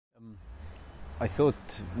I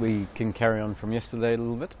thought we can carry on from yesterday a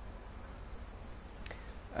little bit,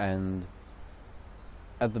 and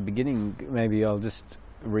at the beginning maybe I'll just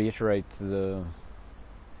reiterate the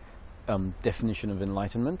definition of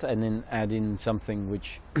enlightenment, and then add in something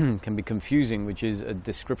which can be confusing, which is a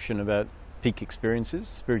description about peak experiences,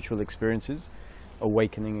 spiritual experiences,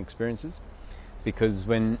 awakening experiences. Because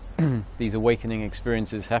when these awakening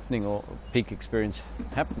experiences happening, or peak experience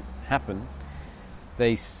happen,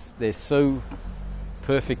 they're so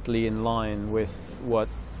perfectly in line with what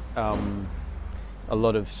a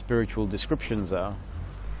lot of spiritual descriptions are.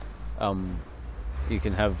 You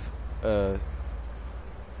can have a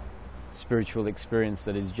spiritual experience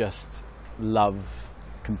that is just love,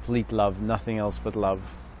 complete love, nothing else but love.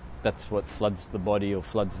 That's what floods the body, or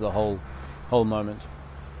floods the whole moment.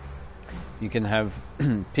 You can have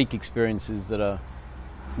peak experiences that are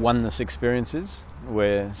oneness experiences,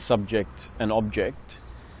 where subject and object,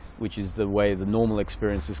 which is the way the normal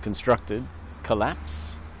experience is constructed,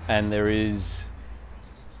 collapse, and there is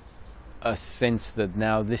a sense that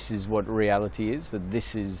now this is what reality is, that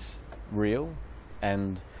this is real,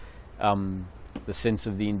 and the sense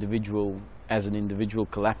of the individual as an individual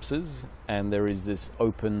collapses, and there is this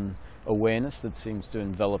open awareness that seems to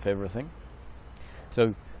envelop everything.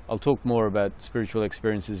 So I'll talk more about spiritual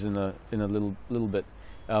experiences in a little bit.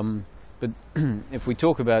 But if we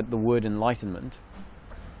talk about the word enlightenment,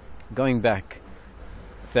 going back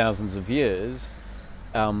thousands of years,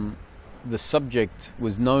 the subject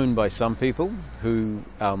was known by some people who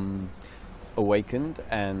awakened,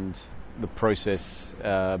 and the process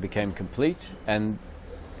became complete, and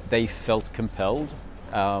they felt compelled.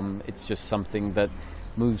 It's just something that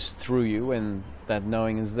moves through you, and that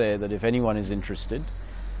knowing is there, that if anyone is interested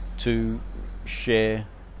to share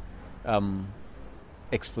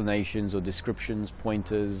explanations or descriptions,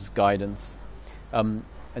 pointers, guidance. And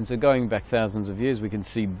so going back thousands of years, we can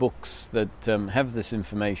see books that have this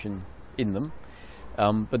information in them,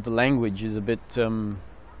 but the language is a bit,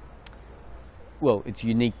 well, it's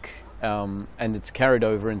unique, and it's carried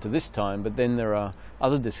over into this time, but then there are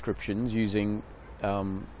other descriptions using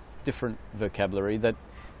different vocabulary that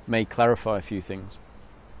may clarify a few things.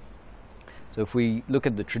 So if we look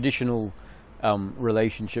at the traditional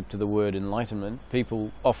relationship to the word enlightenment,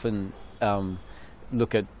 people often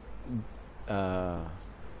look at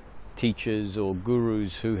teachers or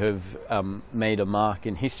gurus who have made a mark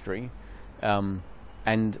in history,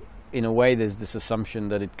 and in a way there's this assumption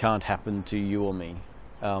that it can't happen to you or me,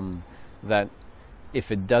 that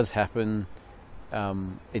if it does happen,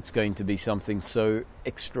 it's going to be something so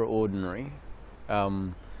extraordinary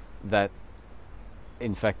that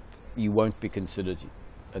in fact you won't be considered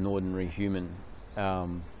an ordinary human,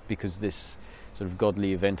 because this sort of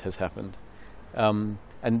godly event has happened.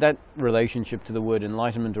 And that relationship to the word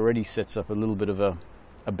enlightenment already sets up a little bit of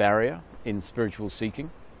a barrier in spiritual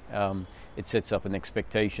seeking. It sets up an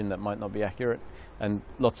expectation that might not be accurate, and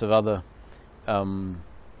lots of other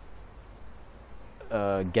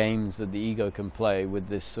games that the ego can play with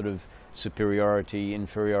this sort of superiority,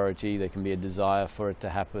 inferiority. There can be a desire for it to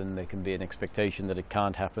happen, there can be an expectation that it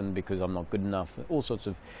can't happen because I'm not good enough, all sorts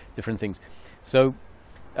of different things. So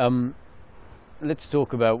let's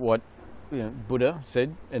talk about what Buddha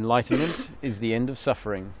said. Enlightenment is the end of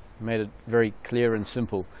suffering. He made it very clear and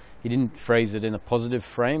simple. He didn't phrase it in a positive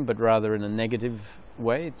frame, but rather in a negative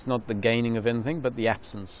way. It's not the gaining of anything, but the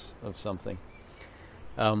absence of something.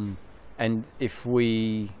 And if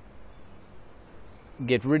we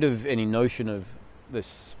get rid of any notion of this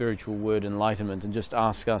spiritual word enlightenment and just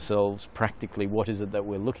ask ourselves practically, what is it that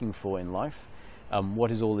we're looking for in life? What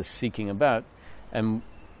is all this seeking about? And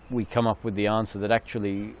we come up with the answer that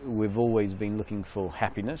actually we've always been looking for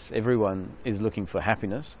happiness. Everyone is looking for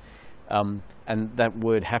happiness. And that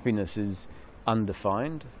word happiness is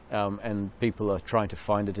undefined, and people are trying to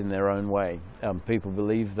find it in their own way. People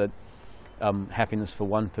believe that happiness for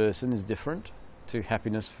one person is different to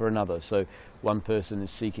happiness for another. So one person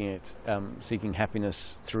is seeking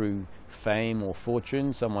happiness through fame or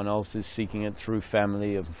fortune, someone else is seeking it through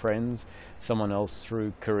family and friends, someone else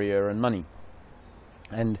through career and money.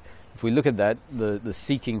 And if we look at that, the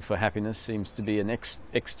seeking for happiness seems to be an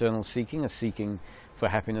external seeking, a seeking for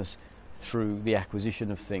happiness through the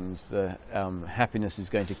acquisition of things. The happiness is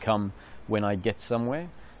going to come when I get somewhere.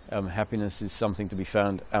 Happiness is something to be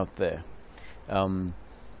found out there.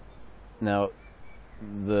 Now,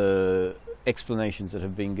 the explanations that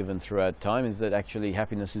have been given throughout time is that actually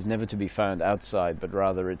happiness is never to be found outside, but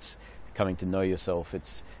rather it's coming to know yourself.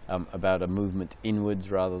 It's about a movement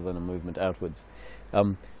inwards rather than a movement outwards.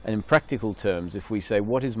 And in practical terms, if we say,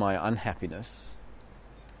 what is my unhappiness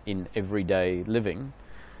in everyday living,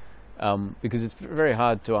 because it's very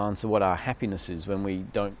hard to answer what our happiness is when we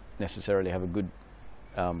don't necessarily have a good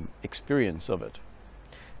experience of it.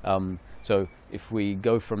 So if we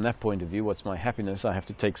go from that point of view, what's my happiness, I have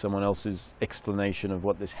to take someone else's explanation of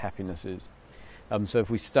what this happiness is. So if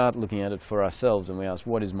we start looking at it for ourselves and we ask,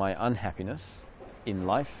 what is my unhappiness in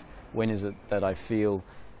life? When is it that I feel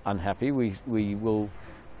unhappy? We will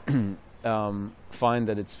find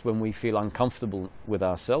that it's when we feel uncomfortable with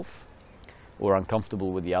ourselves or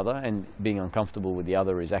uncomfortable with the other, and being uncomfortable with the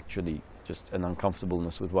other is actually just an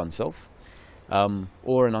uncomfortableness with oneself,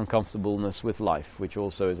 or an uncomfortableness with life, which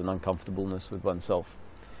also is an uncomfortableness with oneself.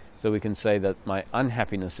 So we can say that my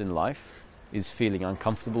unhappiness in life is feeling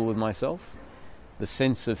uncomfortable with myself. The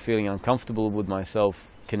sense of feeling uncomfortable with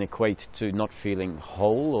myself can equate to not feeling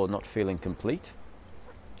whole or not feeling complete,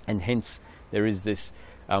 and hence there is this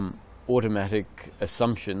automatic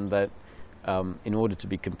assumption that in order to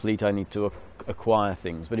be complete I need to acquire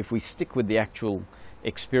things. But if we stick with the actual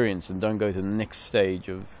experience and don't go to the next stage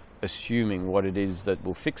of assuming what it is that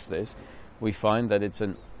will fix this, we find that it's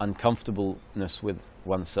an uncomfortableness with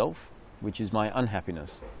oneself, which is my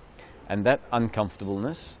unhappiness. And that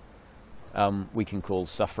uncomfortableness we can call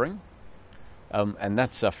suffering, and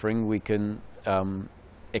that suffering we can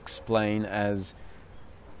explain as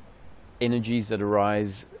energies that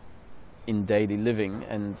arise in daily living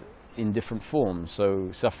and in different forms.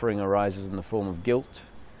 So suffering arises in the form of guilt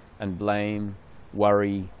and blame,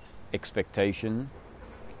 worry, expectation,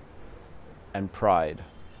 and pride.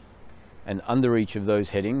 And under each of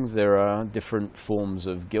those headings there are different forms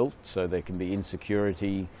of guilt. So there can be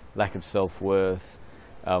insecurity, lack of self-worth,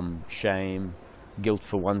 shame, guilt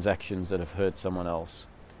for one's actions that have hurt someone else.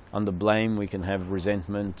 Under blame we can have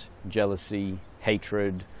resentment, jealousy,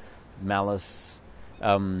 hatred, malice.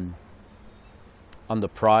 Under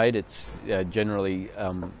pride it's generally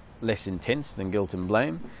less intense than guilt and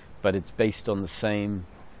blame, but it's based on the same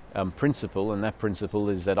principle, and that principle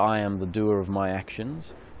is that I am the doer of my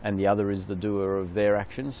actions and the other is the doer of their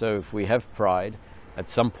actions. So if we have pride, at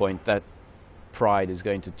some point that pride is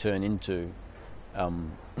going to turn into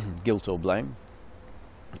guilt or blame.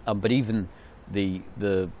 But even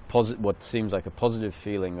what seems like a positive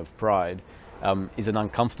feeling of pride is an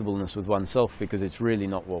uncomfortableness with oneself, because it's really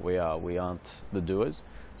not what we are. We aren't the doers.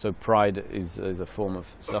 So pride is a form of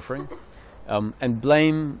suffering. And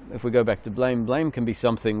blame, if we go back to blame, blame can be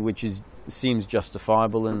something which seems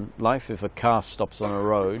justifiable in life. If a car stops on a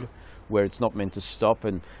road where it's not meant to stop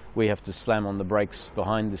and we have to slam on the brakes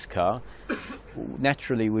behind this car,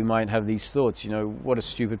 naturally we might have these thoughts, you know, what a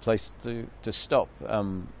stupid place to stop.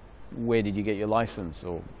 Where did you get your license?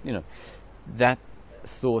 Or, you know, that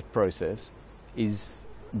thought process is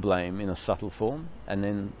blame in a subtle form, and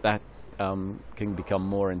then that can become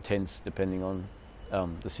more intense depending on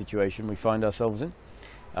the situation we find ourselves in.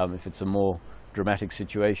 If it's a more dramatic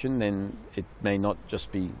situation, then it may not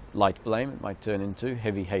just be light blame, it might turn into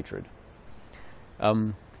heavy hatred.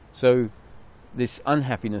 So this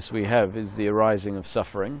unhappiness we have is the arising of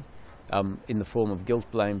suffering in the form of guilt,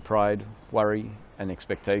 blame, pride, worry and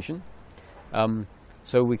expectation.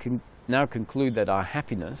 So we can now conclude that our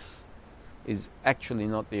happiness is actually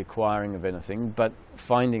not the acquiring of anything, but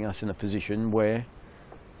finding us in a position where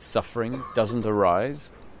suffering doesn't arise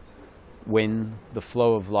when the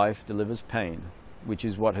flow of life delivers pain, which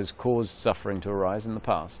is what has caused suffering to arise in the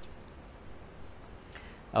past.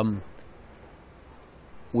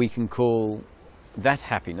 We can call that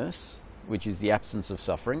happiness, which is the absence of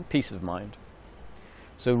suffering, peace of mind.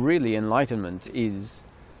 So really enlightenment is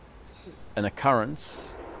an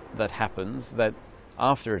occurrence that happens, that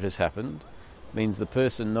after it has happened means the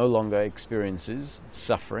person no longer experiences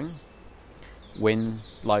suffering when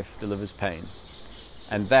life delivers pain.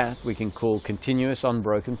 And that we can call continuous,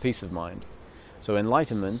 unbroken peace of mind. So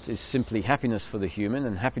enlightenment is simply happiness for the human,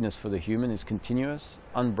 and happiness for the human is continuous,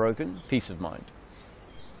 unbroken peace of mind.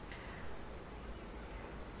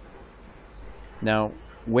 Now,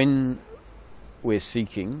 when we're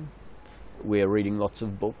seeking, we're reading lots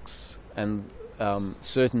of books, and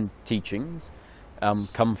certain teachings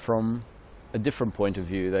come from a different point of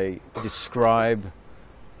view. They describe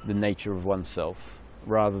the nature of oneself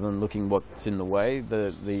rather than looking what's in the way.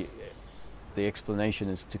 The explanation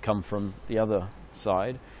is to come from the other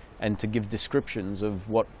side and to give descriptions of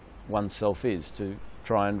what oneself is, to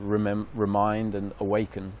try and remind and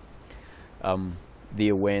awaken the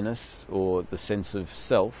awareness or the sense of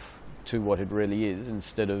self to what it really is,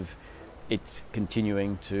 instead of it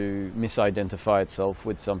continuing to misidentify itself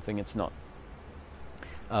with something it's not.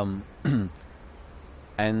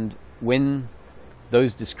 And when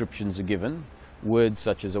those descriptions are given, words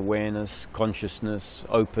such as awareness, consciousness,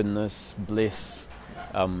 openness, bliss,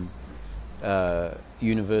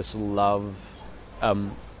 universal love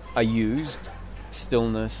are used.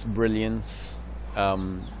 Stillness, brilliance,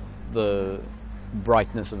 the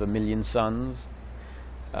brightness of a million suns,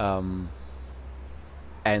 and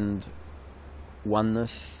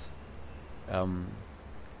oneness,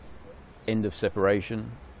 end of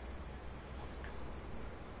separation.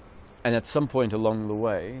 And at some point along the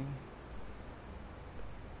way,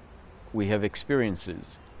 we have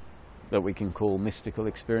experiences that we can call mystical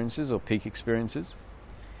experiences or peak experiences.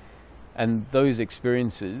 And those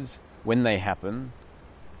experiences, when they happen,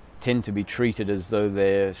 tend to be treated as though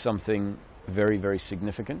they're something very, very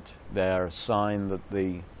significant. They are a sign that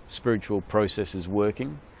the spiritual process is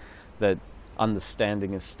working, that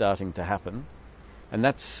understanding is starting to happen. And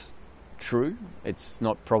that's true. It's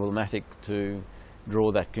not problematic to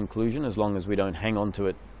draw that conclusion as long as we don't hang on to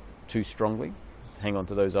it too strongly, hang on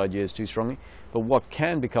to those ideas too strongly. But what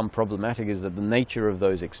can become problematic is that the nature of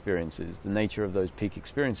those experiences, the nature of those peak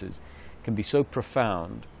experiences, can be so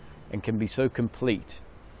profound and can be so complete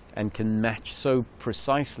and can match so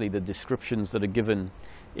precisely the descriptions that are given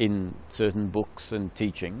in certain books and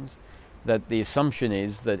teachings, that the assumption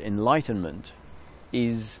is that enlightenment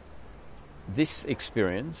is this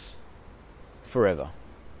experience forever.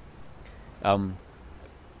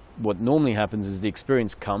 What normally happens is the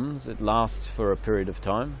experience comes, it lasts for a period of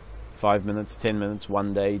time, 5 minutes, 10 minutes,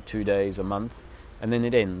 1 day, 2 days, a month, and then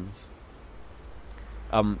it ends.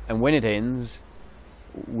 And when it ends,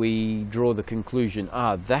 we draw the conclusion,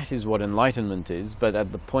 that is what enlightenment is, but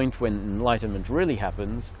at the point when enlightenment really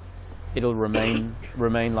happens, it'll remain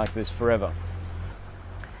like this forever.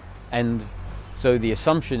 And so the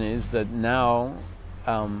assumption is that now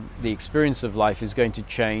the experience of life is going to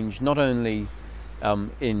change, not only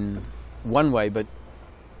in one way, but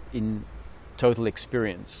in total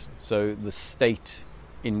experience. So the state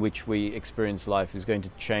in which we experience life is going to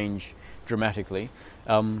change dramatically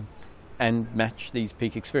and match these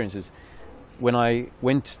peak experiences. When I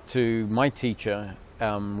went to my teacher,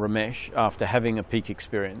 Ramesh, after having a peak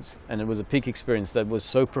experience, and it was a peak experience that was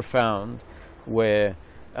so profound, where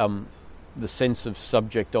the sense of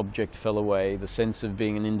subject-object fell away, the sense of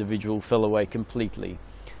being an individual fell away completely,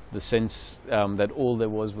 the sense that all there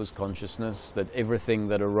was consciousness, that everything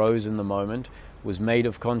that arose in the moment was made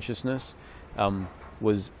of consciousness,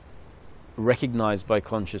 was recognized by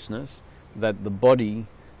consciousness, that the body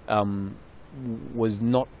was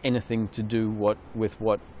not anything to do with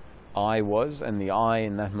what I was, and the I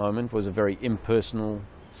in that moment was a very impersonal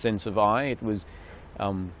sense of I. It was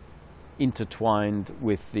intertwined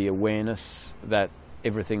with the awareness that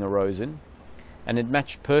everything arose in, and it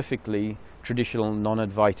matched perfectly traditional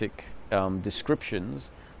non-Advaitic descriptions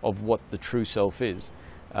of what the true self is.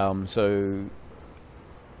 So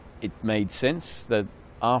it made sense that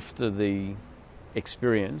after the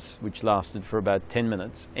experience, which lasted for about 10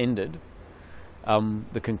 minutes, ended,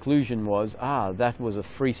 the conclusion was, that was a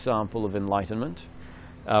free sample of enlightenment,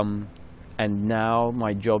 and now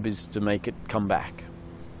my job is to make it come back.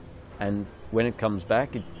 And when it comes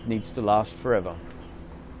back, it needs to last forever.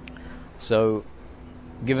 So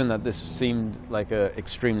given that this seemed like an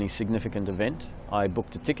extremely significant event, I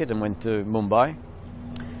booked a ticket and went to Mumbai,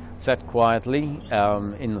 sat quietly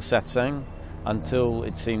in the Satsang until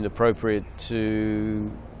it seemed appropriate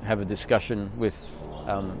to have a discussion with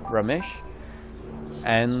Ramesh,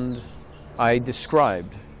 and I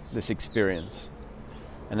described this experience.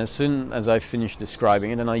 And as soon as I finished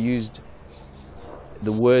describing it, and I used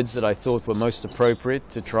the words that I thought were most appropriate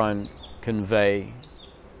to try and convey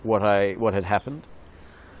what had happened,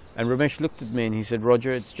 and Ramesh looked at me and he said, "Roger,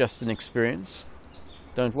 it's just an experience.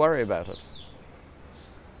 Don't worry about it."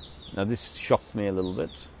 Now this shocked me a little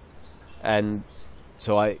bit, and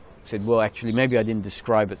so I said, well, actually maybe I didn't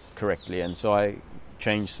describe it correctly, and so I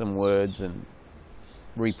changed some words and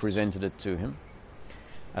represented it to him,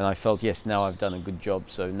 and I felt, yes, now I've done a good job,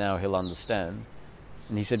 so now he'll understand.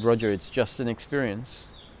 And he said, "Roger, it's just an experience.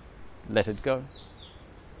 Let it go."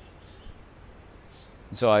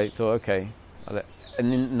 And so I thought, okay.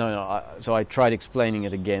 And then, so I tried explaining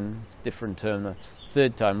it again, different term, the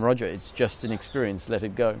third time, "Roger, it's just an experience, let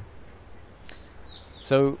it go."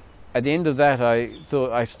 So at the end of that,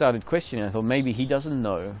 I started questioning. I thought maybe he doesn't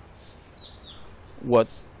know what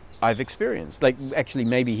I've experienced. Like, actually,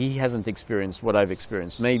 maybe he hasn't experienced what I've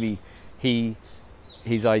experienced. Maybe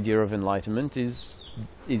his idea of enlightenment is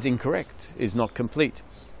incorrect, is not complete,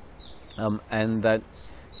 and that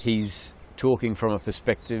he's talking from a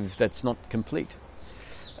perspective that's not complete.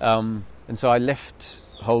 And so I left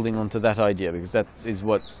holding on to that idea, because that is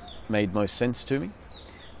what made most sense to me,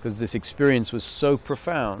 because this experience was so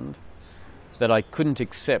profound that I couldn't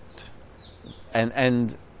accept,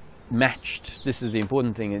 and matched, this is the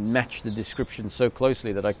important thing, it matched the description so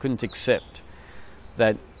closely that I couldn't accept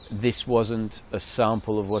that this wasn't a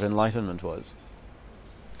sample of what enlightenment was.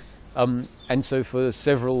 And so for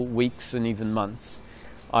several weeks and even months,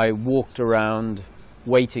 I walked around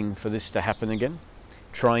waiting for this to happen again,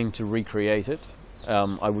 trying to recreate it.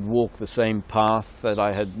 I would walk the same path that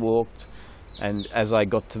I had walked, and as I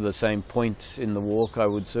got to the same point in the walk, I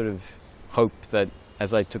would sort of hope that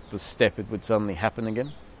as I took the step, it would suddenly happen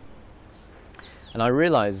again. And I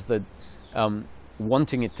realized that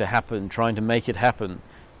wanting it to happen, trying to make it happen,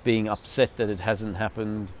 being upset that it hasn't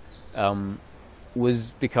happened,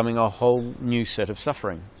 was becoming a whole new set of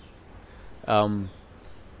suffering. And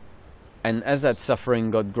as that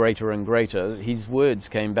suffering got greater and greater, his words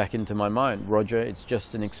came back into my mind. Roger, it's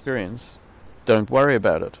just an experience. Don't worry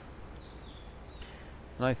about it.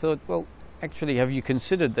 And I thought, well, actually, have you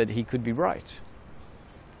considered that he could be right?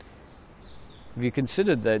 Have you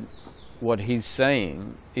considered that what he's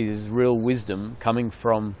saying is real wisdom coming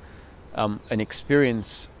from an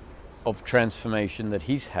experience of transformation that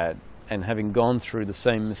he's had, and having gone through the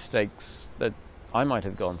same mistakes that I might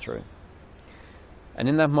have gone through? And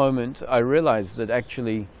in that moment, I realized that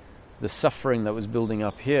actually the suffering that was building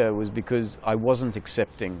up here was because I wasn't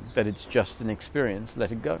accepting that it's just an experience,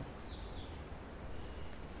 let it go.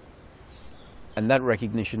 And that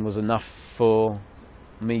recognition was enough for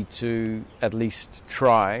me to at least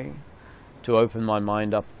try to open my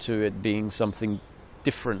mind up to it being something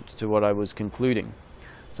different to what I was concluding.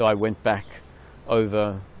 So I went back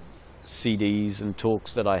over CDs and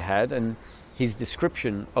talks that I had, and his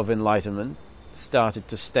description of enlightenment started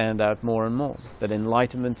to stand out more and more. That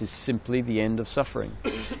enlightenment is simply the end of suffering.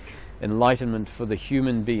 Enlightenment for the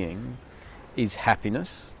human being is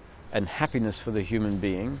happiness, and happiness for the human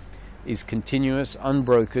being is continuous,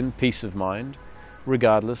 unbroken peace of mind,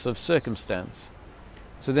 regardless of circumstance.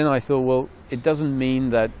 So then I thought, well, it doesn't mean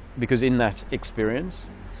that, because in that experience,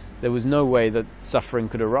 there was no way that suffering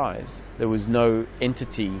could arise. There was no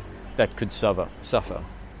entity that could suffer.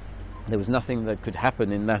 There was nothing that could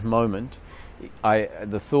happen in that moment.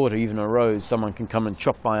 The thought even arose, someone can come and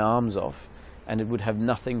chop my arms off, and it would have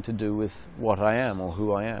nothing to do with what I am or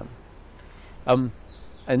who I am.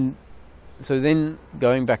 And so then,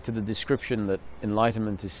 going back to the description that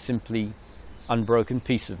enlightenment is simply unbroken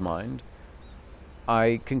peace of mind,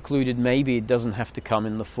 I concluded maybe it doesn't have to come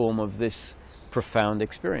in the form of this profound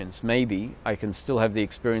experience. Maybe I can still have the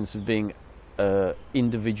experience of being an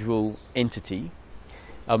individual entity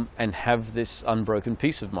and have this unbroken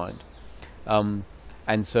peace of mind.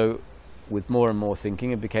 And so with more and more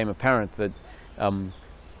thinking, it became apparent that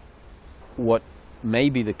what may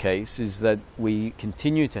be the case is that we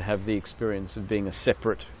continue to have the experience of being a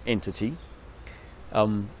separate entity,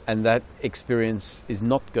 and that experience is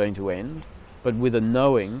not going to end, but with a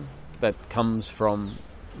knowing that comes from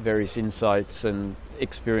various insights and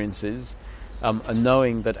experiences, a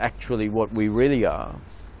knowing that actually what we really are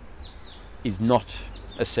is not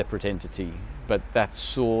a separate entity, but that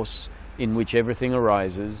source in which everything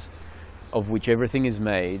arises, of which everything is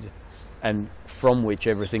made, and from which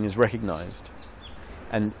everything is recognized.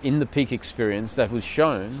 And in the peak experience, that was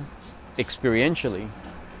shown experientially.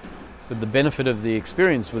 But the benefit of the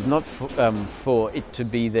experience was not for it to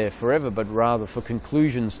be there forever, but rather for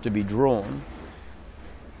conclusions to be drawn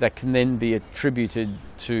that can then be attributed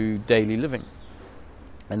to daily living.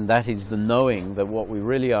 And that is the knowing that what we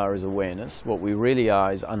really are is awareness, what we really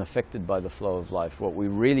are is unaffected by the flow of life, what we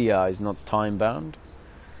really are is not time-bound,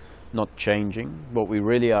 not changing, what we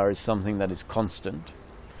really are is something that is constant.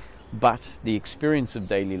 But the experience of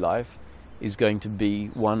daily life is going to be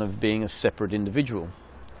one of being a separate individual,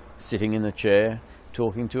 sitting in a chair,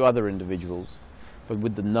 talking to other individuals, but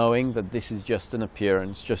with the knowing that this is just an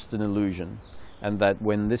appearance, just an illusion, and that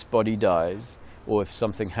when this body dies, or if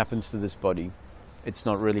something happens to this body, it's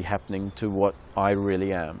not really happening to what I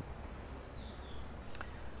really am.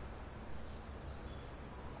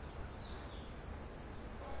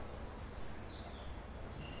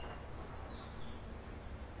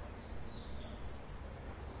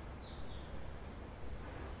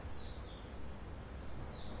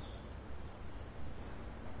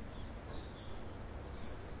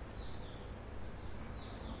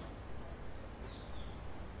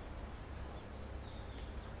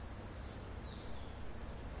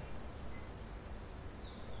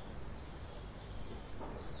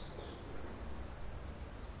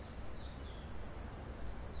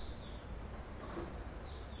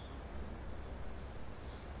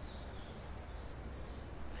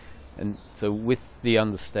 And so with the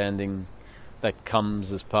understanding that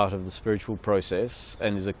comes as part of the spiritual process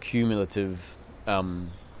and is a cumulative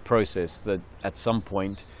process, that at some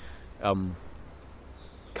point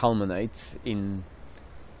culminates in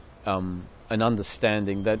an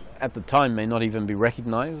understanding that at the time may not even be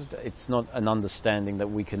recognized. It's not an understanding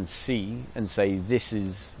that we can see and say, this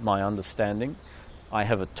is my understanding, I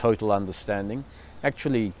have a total understanding.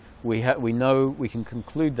 Actually, we can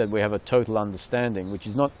conclude that we have a total understanding, which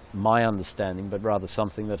is not my understanding, but rather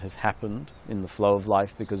something that has happened in the flow of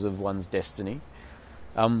life because of one's destiny.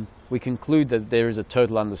 We conclude that there is a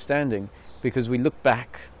total understanding because we look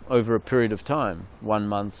back over a period of time, 1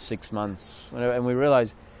 month, 6 months, whatever, and we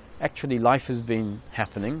realize actually life has been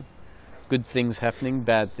happening, good things happening,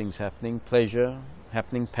 bad things happening, pleasure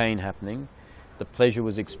happening, pain happening. The pleasure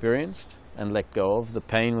was experienced and let go of, the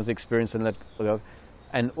pain was experienced and let go of,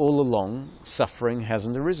 and all along suffering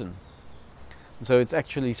hasn't arisen. And so it's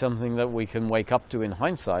actually something that we can wake up to in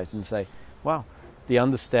hindsight and say, wow, the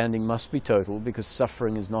understanding must be total because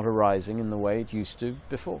suffering is not arising in the way it used to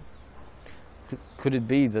before. Could it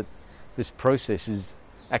be that this process is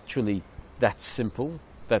actually that simple,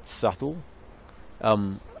 that subtle,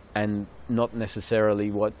 and not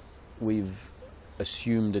necessarily what we've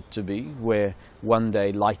assumed it to be, where one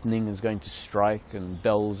day lightning is going to strike and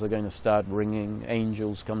bells are going to start ringing,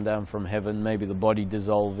 angels come down from heaven, maybe the body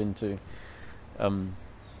dissolve into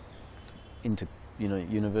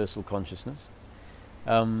universal consciousness.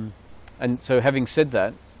 And so having said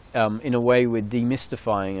that, in a way we're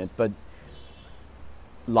demystifying it, but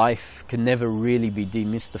life can never really be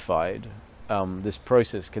demystified. This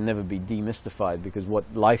process can never be demystified because what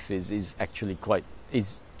life is actually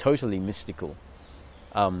totally mystical.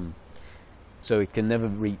 So it can never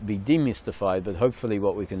be demystified, but hopefully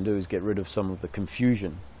what we can do is get rid of some of the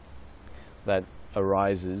confusion that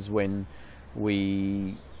arises when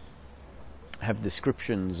we have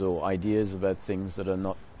descriptions or ideas about things that are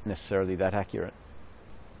not necessarily that accurate.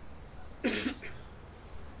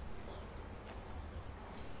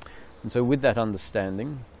 And so with that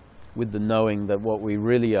understanding, with the knowing that what we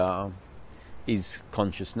really are is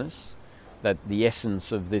consciousness, that the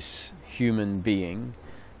essence of this human being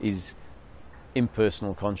is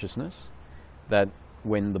impersonal consciousness, that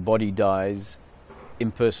when the body dies,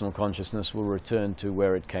 impersonal consciousness will return to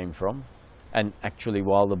where it came from, and actually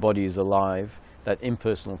while the body is alive, that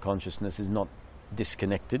impersonal consciousness is not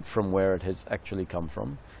disconnected from where it has actually come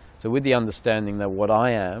from. So with the understanding that what I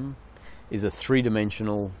am is a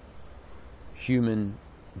three-dimensional human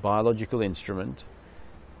biological instrument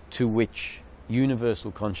to which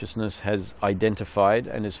universal consciousness has identified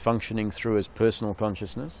and is functioning through as personal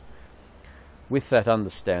consciousness. With that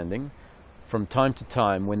understanding, from time to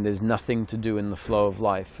time when there's nothing to do in the flow of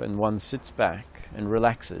life and one sits back and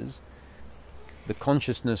relaxes, the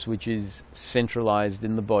consciousness which is centralized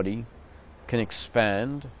in the body can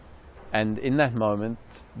expand, and in that moment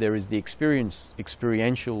there is the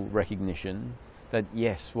experiential recognition that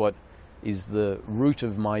yes, what is the root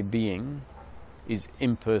of my being is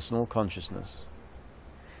impersonal consciousness.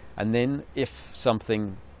 And then if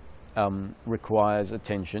something requires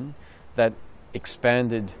attention, that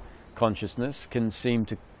expanded consciousness can seem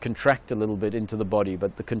to contract a little bit into the body,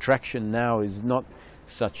 but the contraction now is not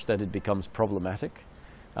such that it becomes problematic.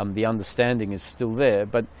 The understanding is still there,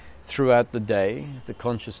 but throughout the day the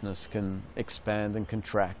consciousness can expand and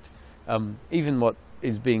contract. Even what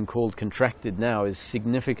is being called contracted now is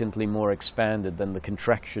significantly more expanded than the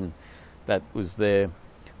contraction that was there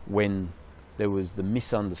when there was the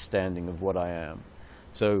misunderstanding of what I am.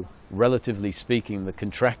 So relatively speaking, the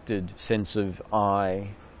contracted sense of I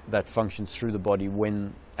that functions through the body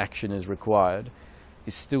when action is required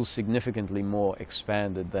is still significantly more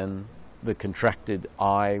expanded than the contracted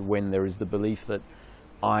I when there is the belief that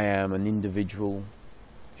I am an individual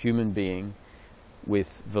human being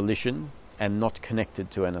with volition and not connected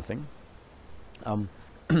to anything.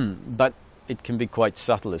 But it can be quite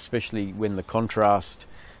subtle, especially when the contrast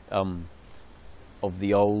of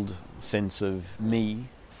the old sense of me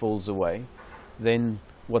falls away. Then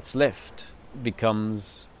what's left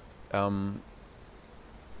becomes, well,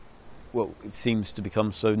 it seems to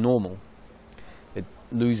become so normal. It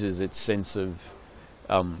loses its sense of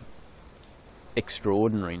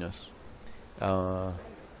extraordinariness.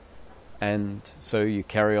 And so you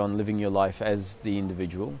carry on living your life as the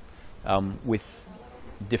individual, with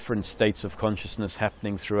different states of consciousness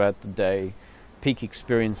happening throughout the day, peak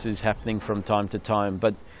experiences happening from time to time,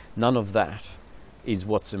 but none of that is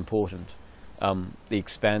what's important. The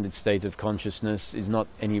expanded state of consciousness is not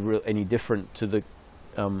any different to the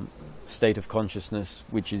state of consciousness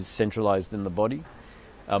which is centralized in the body.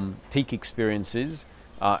 Peak experiences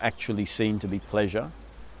are actually seen to be pleasure,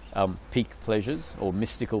 peak pleasures or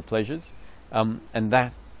mystical pleasures, and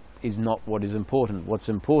that is not what is important. What's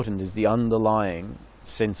important is the underlying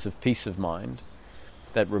sense of peace of mind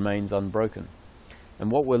that remains unbroken.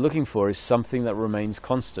 And what we're looking for is something that remains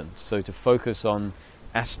constant. So to focus on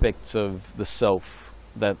aspects of the self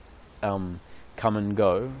that come and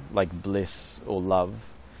go, like bliss or love,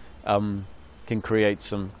 can create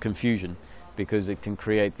some confusion, because it can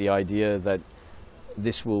create the idea that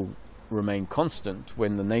this will remain constant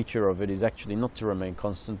when the nature of it is actually not to remain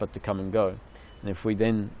constant but to come and go. And if we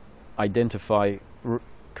then identify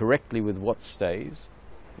correctly with what stays,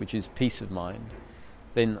 which is peace of mind,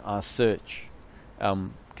 then our search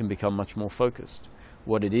can become much more focused.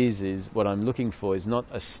 What it is what I'm looking for is not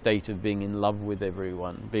a state of being in love with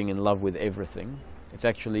everyone, being in love with everything. It's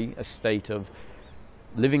actually a state of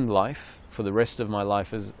living life for the rest of my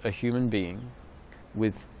life as a human being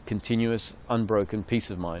with continuous, unbroken peace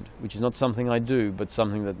of mind, which is not something I do, but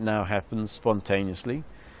something that now happens spontaneously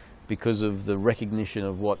because of the recognition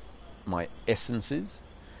of what my essence is.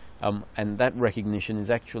 And that recognition is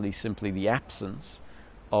actually simply the absence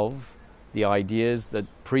of the ideas that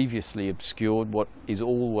previously obscured what is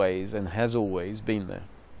always and has always been there.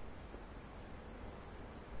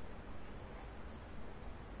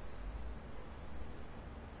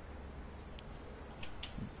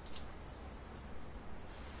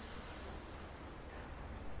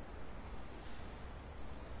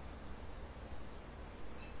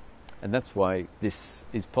 And that's why this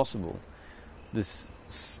is possible. This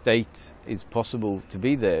state is possible to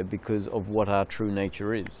be there because of what our true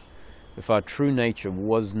nature is. If our true nature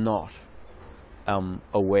was not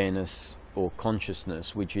awareness or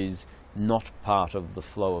consciousness, which is not part of the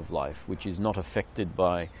flow of life, which is not affected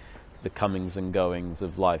by the comings and goings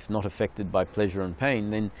of life, not affected by pleasure and pain,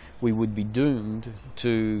 then we would be doomed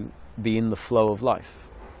to be in the flow of life.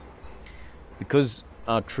 Because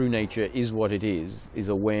our true nature is what it is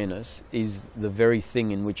awareness, is the very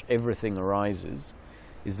thing in which everything arises,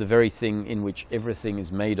 is the very thing in which everything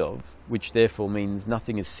is made of, which therefore means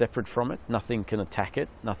nothing is separate from it, nothing can attack it,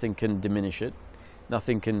 nothing can diminish it,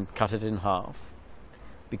 nothing can cut it in half.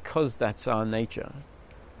 Because that's our nature,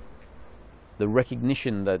 the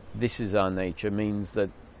recognition that this is our nature means that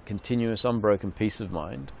continuous, unbroken peace of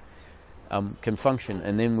mind can function.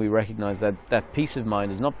 And then we recognize that that peace of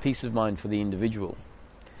mind is not peace of mind for the individual.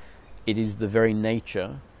 It is the very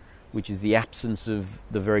nature, which is the absence of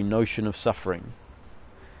the very notion of suffering.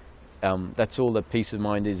 That's all that peace of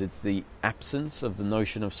mind is. It's the absence of the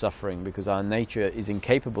notion of suffering, because our nature is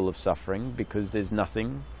incapable of suffering because there's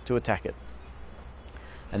nothing to attack it.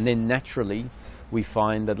 And then naturally we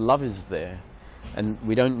find that love is there, and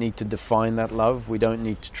we don't need to define that love, we don't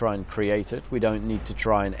need to try and create it, we don't need to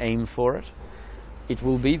try and aim for it. It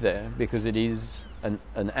will be there because it is an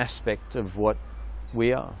aspect of what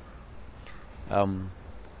we are.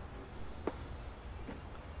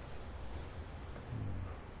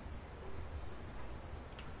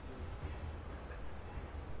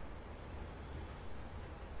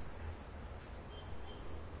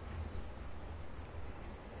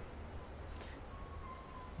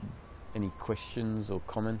 Any questions or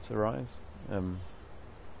comments arise? I asked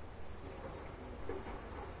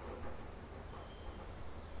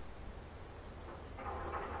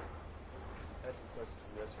a question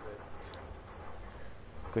from yesterday.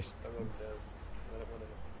 Question? I wrote it down. I don't want to.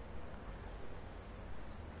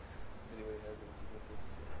 Anybody has anything with this?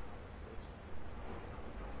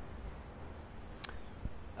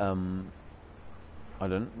 I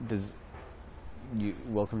don't. Does you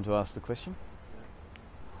welcome to ask the question?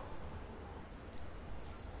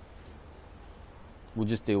 We'll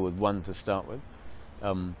just deal with one to start with,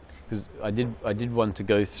 because I did want to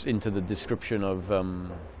go into the description of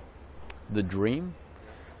the dream,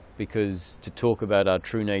 because to talk about our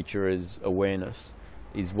true nature as awareness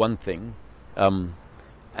is one thing, and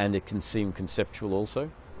it can seem conceptual also,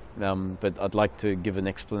 but I'd like to give an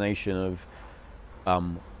explanation of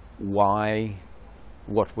why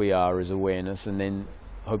what we are is awareness, and then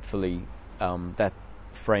hopefully that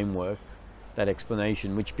framework, that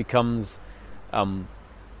explanation, which becomes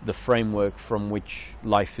the framework from which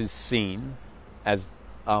life is seen as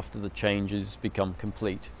after the changes become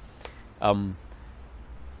complete.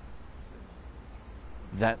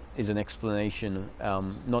 That is an explanation,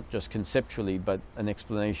 not just conceptually, but an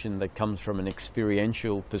explanation that comes from an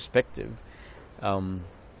experiential perspective,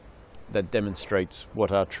 that demonstrates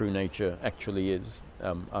what our true nature actually is.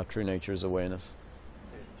 Our true nature is awareness.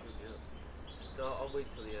 No, I'll wait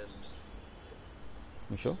till the end.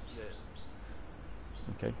 You sure? Yeah.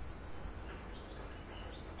 Okay.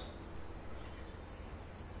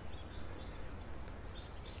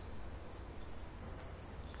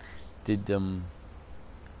 Did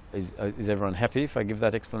is everyone happy if I give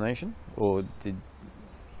that explanation, or did?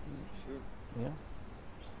 Sure. Yeah.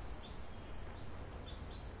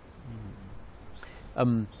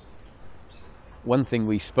 One thing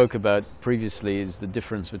we spoke about previously is the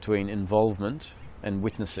difference between involvement and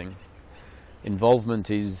witnessing. Involvement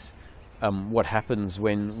is what happens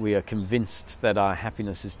when we are convinced that our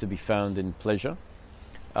happiness is to be found in pleasure,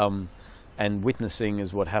 and witnessing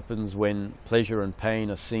is what happens when pleasure and pain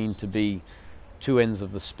are seen to be two ends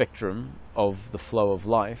of the spectrum of the flow of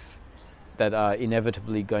life that are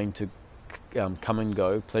inevitably going to come and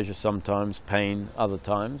go, pleasure sometimes, pain other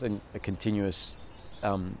times, and a continuous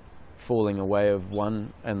falling away of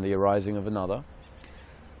one and the arising of another.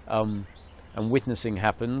 And witnessing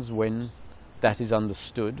happens when that is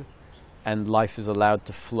understood and life is allowed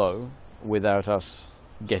to flow without us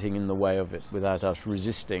getting in the way of it, without us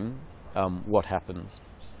resisting what happens.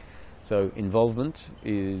 So involvement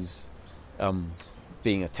is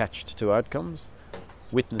being attached to outcomes.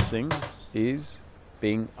 Witnessing is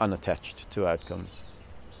being unattached to outcomes.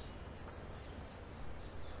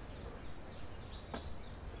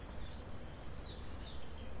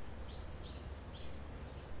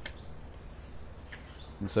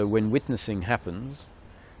 And so when witnessing happens,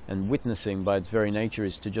 and witnessing by its very nature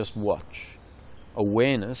is to just watch.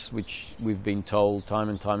 Awareness, which we've been told time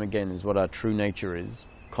and time again is what our true nature is.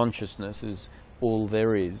 Consciousness is all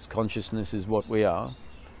there is. Consciousness is what we are.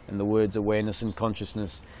 And the words awareness and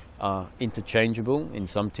consciousness are interchangeable. In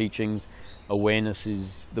some teachings, awareness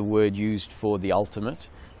is the word used for the ultimate,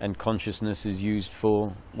 and consciousness is used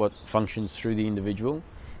for what functions through the individual.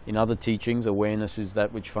 In other teachings, awareness is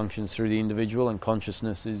that which functions through the individual, and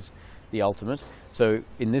consciousness is the ultimate. So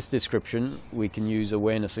in this description, we can use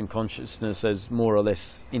awareness and consciousness as more or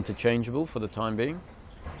less interchangeable for the time being.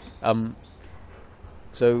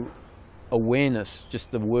 So awareness,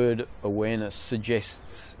 just the word awareness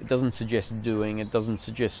suggests, it doesn't suggest doing, it doesn't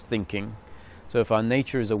suggest thinking. So if our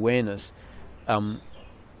nature is awareness,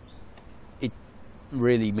 it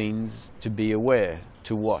really means to be aware,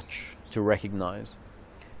 to watch, to recognize.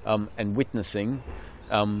 And witnessing,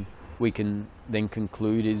 we can then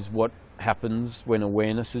conclude, is what happens when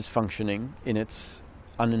awareness is functioning in its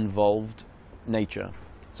uninvolved nature.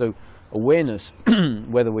 So awareness,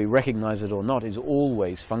 whether we recognize it or not, is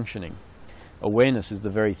always functioning. Awareness is the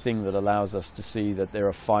very thing that allows us to see that there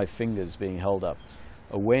are 5 fingers being held up.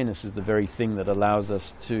 Awareness is the very thing that allows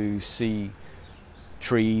us to see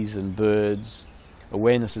trees and birds.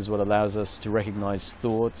 Awareness is what allows us to recognize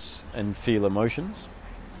thoughts and feel emotions.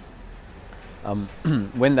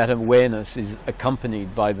 When that awareness is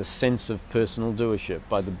accompanied by the sense of personal doership,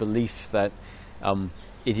 by the belief that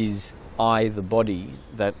it is I, the body,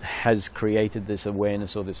 that has created this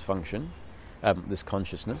awareness or this function, this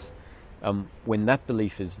consciousness, when that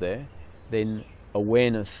belief is there, then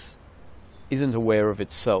awareness isn't aware of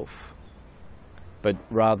itself, but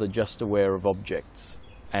rather just aware of objects.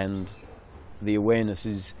 And the awareness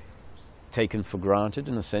is taken for granted,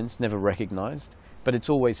 in a sense, never recognized, but it's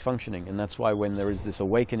always functioning. And that's why when there is this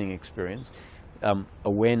awakening experience,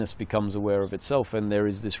 awareness becomes aware of itself, and there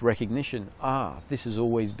is this recognition, this has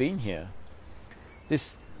always been here.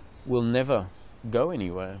 This will never go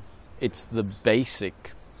anywhere. It's the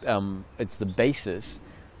basic, it's the basis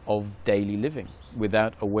of daily living.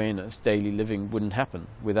 Without awareness, daily living wouldn't happen.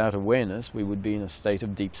 Without awareness, we would be in a state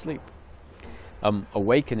of deep sleep.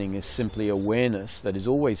 Awakening is simply awareness that is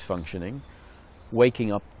always functioning,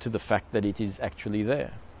 waking up to the fact that it is actually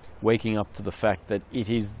there, waking up to the fact that it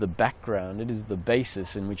is the background, it is the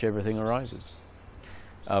basis in which everything arises.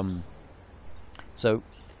 So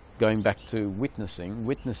going back to witnessing,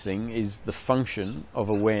 witnessing is the function of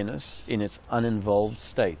awareness in its uninvolved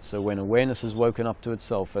state. So when awareness has woken up to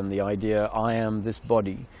itself and the idea I am this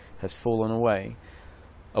body has fallen away,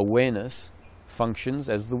 awareness functions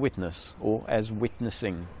as the witness, or as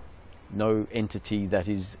witnessing. No entity that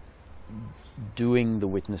is doing the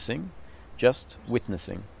witnessing, just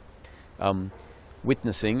witnessing.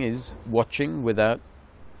 Witnessing is watching without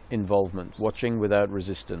involvement, watching without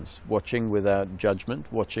resistance, watching without judgment,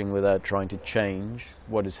 watching without trying to change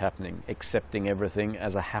what is happening, accepting everything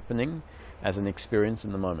as a happening, as an experience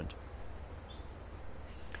in the moment.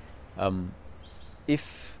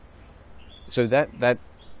 So that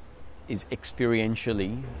is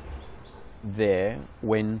experientially there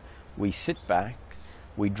when we sit back.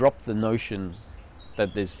 We drop the notion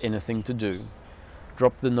that there's anything to do,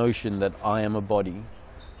 drop the notion that I am a body.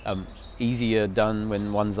 Easier done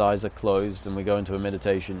when one's eyes are closed and we go into a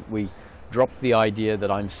meditation. We drop the idea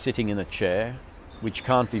that I'm sitting in a chair, which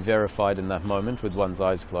can't be verified in that moment with one's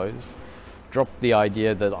eyes closed. Drop the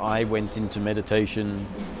idea that I went into meditation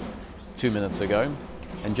 2 minutes ago,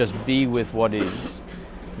 and just be with what is.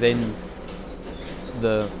 Then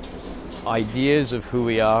the ideas of who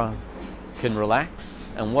we are can relax,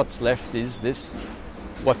 and what's left is this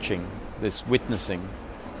watching, this witnessing.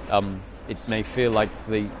 It may feel like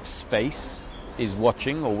the space is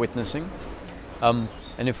watching or witnessing, and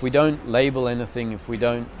if we don't label anything, if we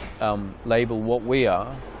don't label what we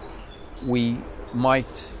are, we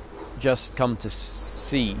might just come to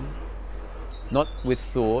see, not with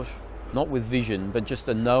thought, not with vision, but just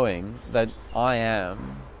a knowing that I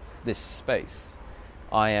am this space.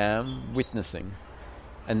 I am witnessing.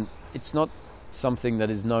 And it's not something that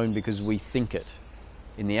is known because we think it.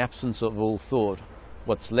 In the absence of all thought,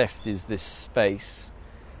 what's left is this space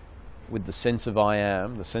with the sense of I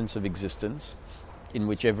am, the sense of existence, in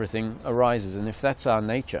which everything arises. And if that's our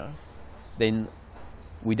nature, then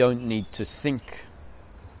we don't need to think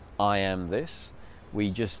I am this.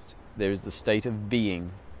 There is the state of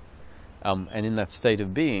being. And in that state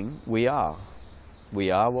of being, we are.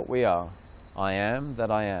 We are what we are. I am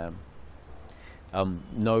that I am.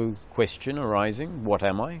 No question arising, what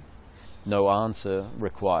am I? No answer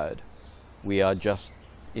required. We are just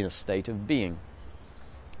in a state of being.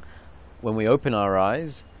 When we open our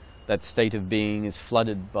eyes, that state of being is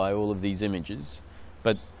flooded by all of these images,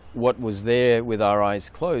 but what was there with our eyes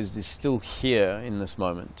closed is still here in this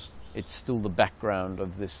moment. It's still the background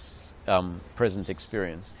of this present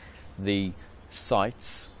experience. The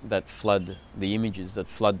sights that flood, the images that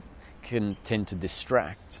flood, can tend to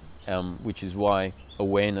distract, which is why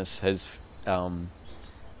awareness has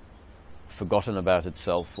forgotten about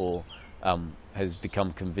itself, or has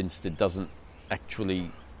become convinced it doesn't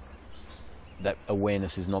actually, that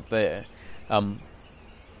awareness is not there.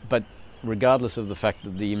 But regardless of the fact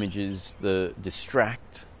that the images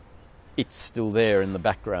distract, it's still there in the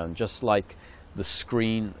background, just like the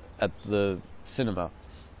screen at the cinema.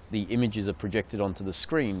 The images are projected onto the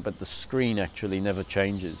screen, but the screen actually never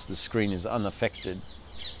changes. The screen is unaffected.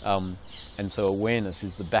 And so awareness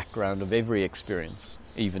is the background of every experience,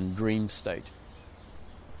 even dream state.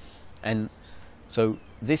 And so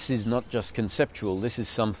this is not just conceptual, this is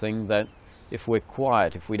something that if we're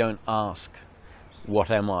quiet, if we don't ask,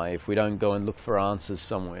 what am I? If we don't go and look for answers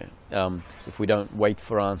somewhere, if we don't wait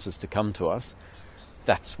for answers to come to us,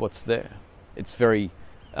 that's what's there. It's very,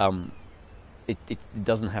 it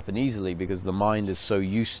doesn't happen easily because the mind is so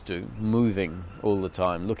used to moving all the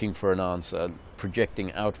time, looking for an answer,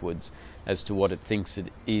 projecting outwards as to what it thinks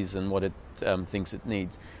it is and what it thinks it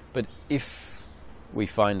needs. But if we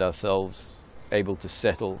find ourselves able to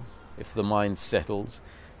settle, if the mind settles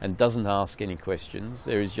and doesn't ask any questions,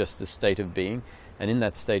 there is just a state of being, and in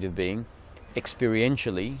that state of being,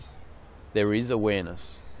 experientially, there is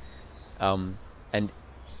awareness. And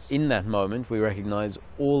in that moment, we recognize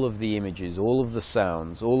all of the images, all of the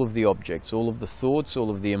sounds, all of the objects, all of the thoughts, all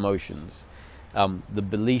of the emotions, the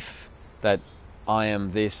belief that I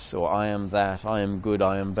am this or I am that, I am good,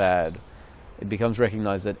 I am bad. It becomes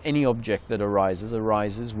recognized that any object that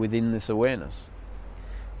arises within this awareness.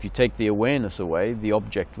 If you take the awareness away, the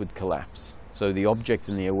object would collapse. So the object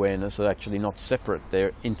and the awareness are actually not separate,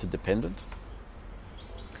 they're interdependent.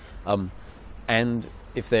 And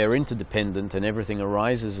if they are interdependent and everything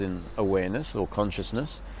arises in awareness or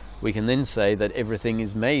consciousness, we can then say that everything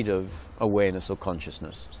is made of awareness or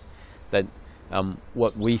consciousness. That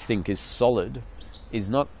what we think is solid is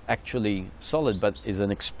not actually solid, but is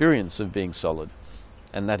an experience of being solid.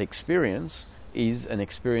 And that experience is an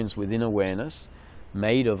experience within awareness,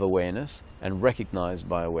 made of awareness, and recognized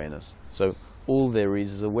by awareness. So all there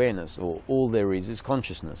is awareness, or all there is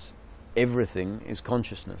consciousness. Everything is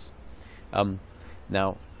consciousness.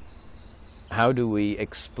 Now, how do we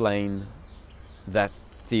explain that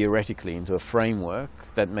theoretically into a framework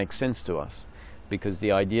that makes sense to us? Because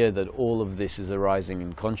the idea that all of this is arising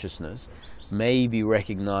in consciousness may be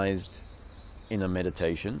recognized in a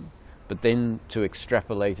meditation, but then to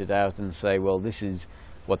extrapolate it out and say, well, this is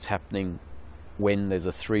what's happening when there's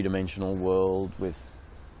a three-dimensional world with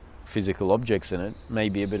physical objects in it, may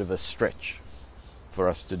be a bit of a stretch for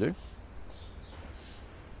us to do.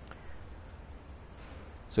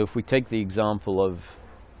 So if we take the example of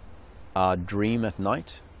our dream at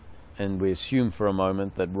night, and we assume for a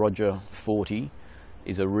moment that Roger 40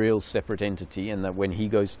 is a real separate entity, and that when he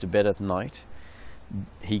goes to bed at night,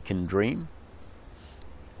 he can dream,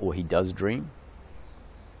 or he does dream,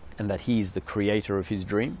 and that he is the creator of his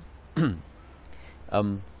dream.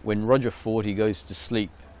 When Roger 40 goes to sleep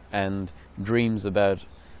and dreams about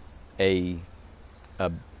a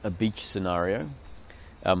beach scenario,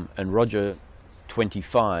 and Roger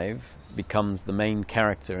 25 becomes the main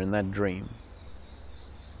character in that dream.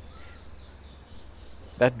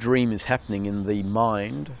 That dream is happening in the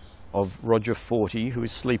mind of Roger 40 who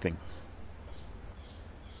is sleeping.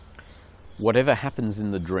 Whatever happens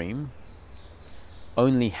in the dream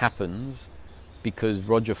only happens because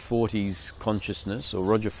Roger 40's consciousness or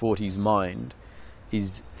Roger 40's mind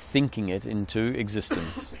is thinking it into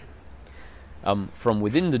existence. From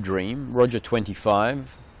within the dream, Roger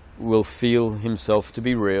 25 will feel himself to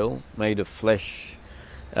be real, made of flesh,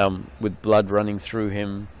 with blood running through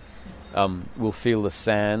him, will feel the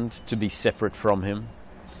sand to be separate from him,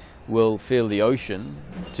 will feel the ocean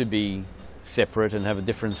to be separate and have a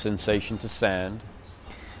different sensation to sand.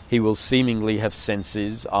 He will seemingly have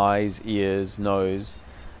senses, eyes, ears, nose,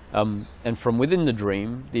 and from within the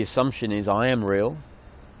dream, the assumption is I am real,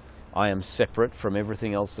 I am separate from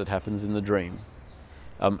everything else that happens in the dream.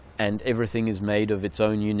 And everything is made of its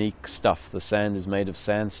own unique stuff. The sand is made of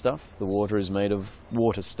sand stuff, the water is made of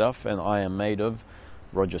water stuff, and I am made of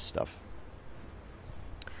Roger stuff.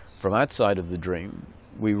 From outside of the dream,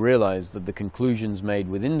 we realize that the conclusions made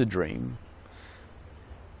within the dream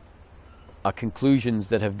are conclusions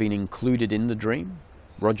that have been included in the dream.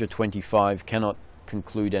 Roger 25 cannot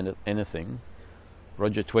conclude anything.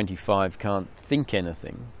 Roger 25 can't think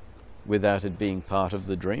anything without it being part of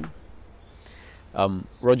the dream.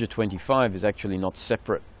 Roger 25 is actually not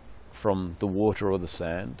separate from the water or the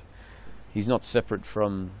sand. He's not separate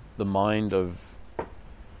from the mind of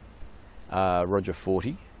Roger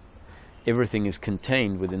 40. Everything is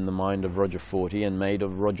contained within the mind of Roger 40 and made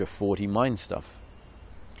of Roger 40 mind stuff.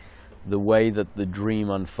 The way that the dream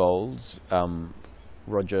unfolds,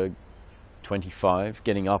 Roger 25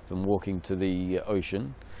 getting up and walking to the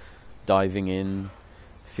ocean, diving in,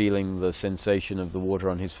 feeling the sensation of the water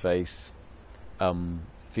on his face,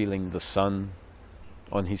 feeling the sun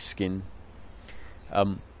on his skin,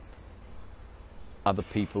 other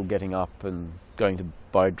people getting up and going to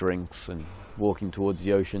buy drinks and walking towards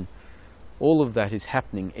the ocean. All of that is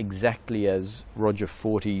happening exactly as Roger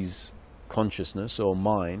 40's consciousness or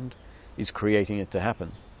mind is creating it to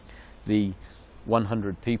happen. The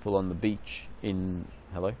 100 people on the beach in...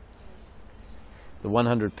 Hello? The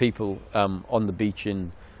 100 people on the beach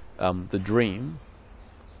in the dream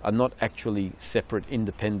are not actually separate,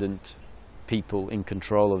 independent people in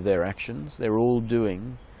control of their actions. They're all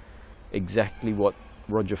doing exactly what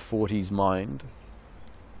Roger 40's mind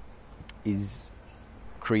is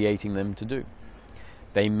creating them to do.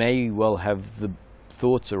 They may well have the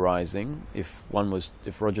thoughts arising if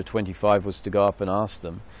Roger 25 was to go up and ask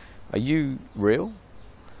them, "Are you real?"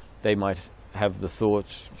 They might have the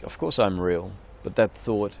thought, "Of course I'm real," but that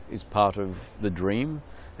thought is part of the dream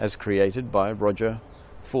as created by Roger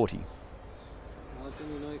 40. How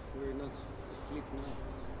can you know if we're not asleep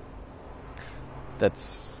now?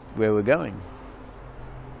 That's where we're going.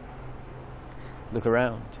 Look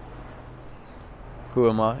around. Who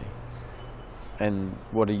am I? And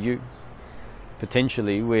what are you?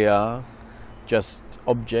 Potentially we are just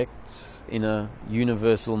objects in a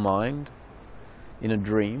universal mind, in a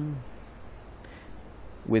dream,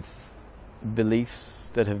 with beliefs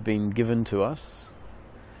that have been given to us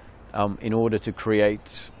in order to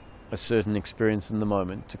create a certain experience in the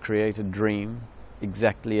moment, to create a dream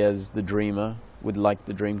exactly as the dreamer would like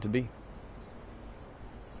the dream to be.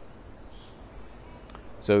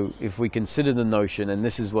 So if we consider the notion, and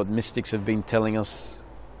this is what mystics have been telling us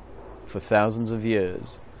for thousands of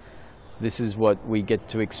years, this is what we get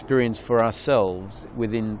to experience for ourselves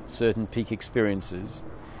within certain peak experiences.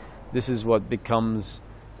 This is what becomes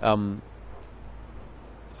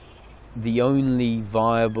the only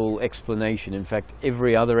viable explanation. In fact,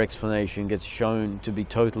 every other explanation gets shown to be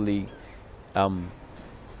totally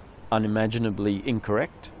unimaginably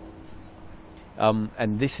incorrect.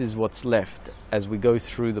 And this is what's left as we go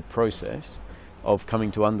through the process of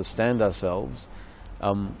coming to understand ourselves.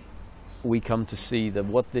 We come to see that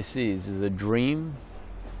what this is a dream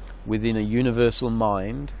within a universal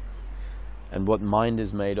mind, and what mind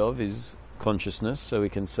is made of is consciousness, so we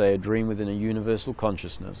can say a dream within a universal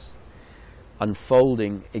consciousness,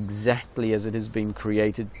 unfolding exactly as it has been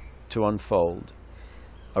created to unfold,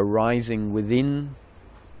 arising within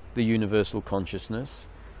the universal consciousness,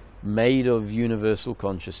 made of universal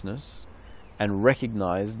consciousness, and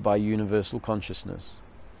recognized by universal consciousness.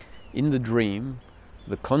 In the dream,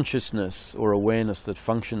 the consciousness or awareness that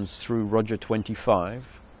functions through Roger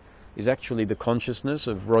 25 is actually the consciousness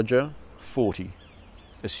of Roger 40,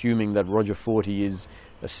 assuming that Roger 40 is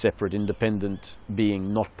a separate, independent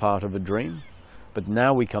being, not part of a dream. But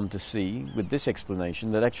now we come to see, with this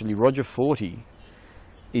explanation, that actually Roger 40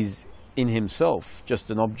 is in himself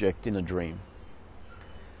just an object in a dream.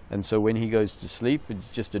 And so when he goes to sleep, it's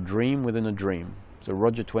just a dream within a dream. So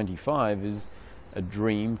Roger 25 is a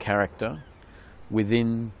dream character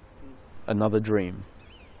within another dream.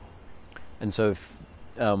 And so if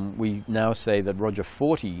we now say that Roger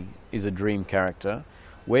 40 is a dream character,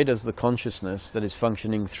 where does the consciousness that is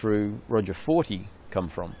functioning through Roger 40 come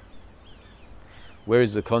from? Where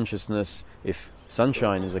is the consciousness, if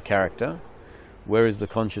sunshine is a character, where is the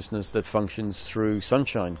consciousness that functions through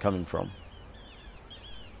sunshine coming from?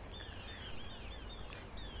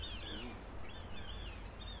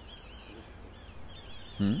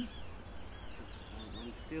 I'm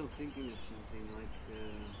still thinking of something like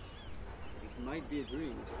it might be a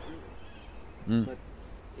dream, it's true. But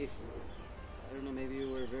if, I don't know, maybe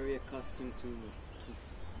you were very accustomed to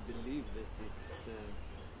believe that it's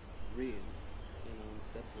real, you know, and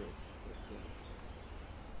separate. But,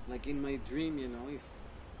 like in my dream, you know, if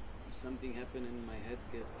something happened and my head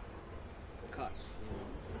get cut, you know,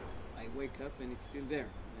 I wake up and it's still there,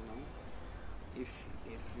 you know. If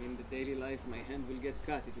in the daily life my hand will get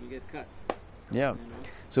cut, it will get cut. Yeah. You know?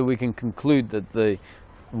 So we can conclude that the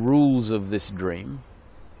rules of this dream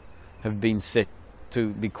have been set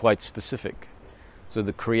to be quite specific. So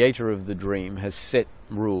the creator of the dream has set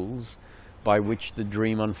rules by which the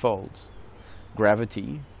dream unfolds.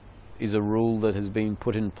 Gravity is a rule that has been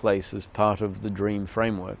put in place as part of the dream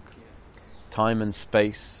framework. Time and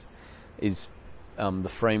space is the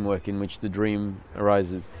framework in which the dream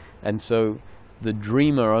arises. And so the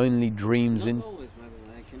dreamer only dreams in... Not always, by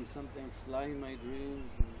the way. I can sometimes fly in my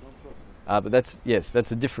dreams and no problem. But that's, yes,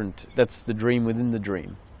 that's a different, that's the dream within the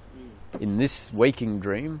dream. In this waking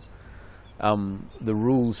dream, the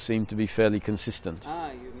rules seem to be fairly consistent.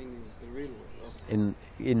 You mean in the real world?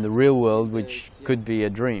 Okay. In the real world, which could be a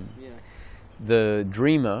dream. Yeah. The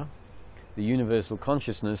dreamer, the universal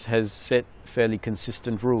consciousness, has set fairly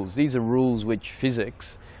consistent rules. These are rules which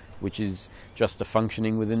physics, which is just a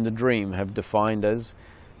functioning within the dream, have defined as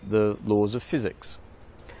the laws of physics.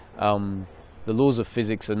 The laws of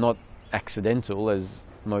physics are not accidental, as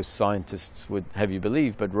most scientists would have you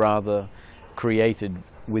believe, but rather created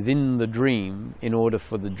within the dream in order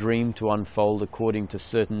for the dream to unfold according to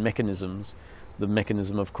certain mechanisms, the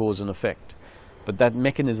mechanism of cause and effect. But that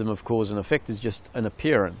mechanism of cause and effect is just an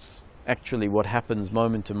appearance. Actually, what happens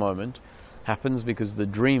moment to moment happens because the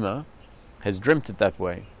dreamer has dreamt it that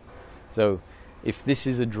way. So if this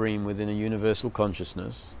is a dream within a universal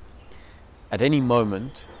consciousness, at any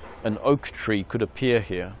moment an oak tree could appear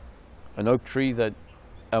here, an oak tree that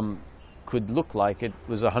could look like it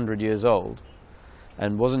was 100 years old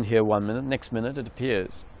and wasn't here 1 minute, next minute it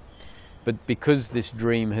appears. But because this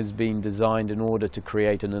dream has been designed in order to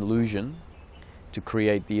create an illusion, to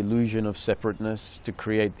create the illusion of separateness, to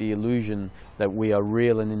create the illusion that we are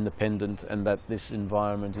real and independent and that this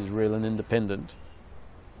environment is real and independent,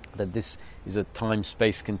 that this is a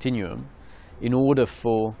time-space continuum, in order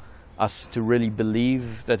for us to really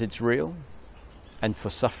believe that it's real and for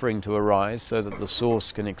suffering to arise so that the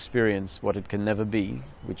source can experience what it can never be,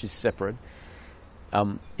 which is separate,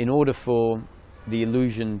 in order for the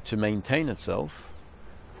illusion to maintain itself,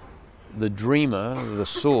 the dreamer, the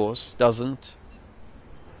source, doesn't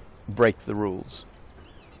break the rules,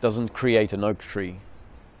 doesn't create an oak tree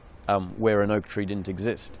where an oak tree didn't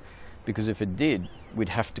exist. Because if it did, we'd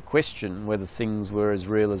have to question whether things were as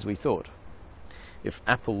real as we thought. If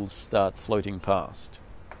apples start floating past,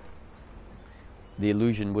 the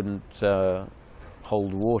illusion wouldn't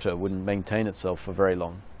hold water, wouldn't maintain itself for very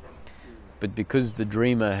long. But because the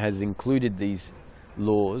dreamer has included these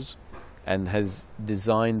laws and has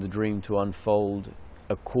designed the dream to unfold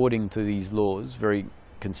according to these laws very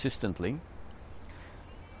consistently,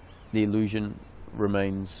 the illusion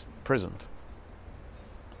remains present.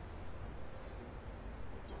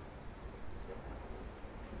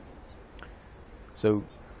 So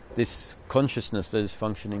this consciousness that is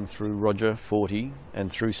functioning through Roger 40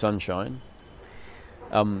 and through sunshine,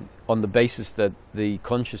 on the basis that the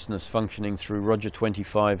consciousness functioning through Roger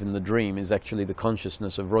 25 in the dream is actually the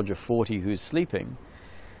consciousness of Roger 40 who is sleeping,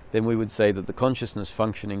 then we would say that the consciousness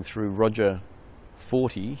functioning through Roger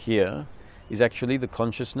 40 here is actually the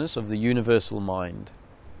consciousness of the universal mind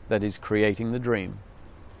that is creating the dream.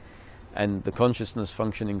 And the consciousness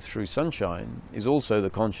functioning through sunshine is also the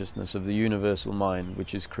consciousness of the universal mind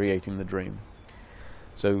which is creating the dream.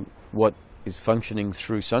 So what is functioning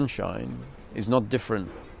through sunshine is not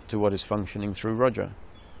different to what is functioning through Roger.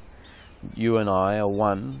 You and I are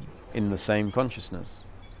one in the same consciousness.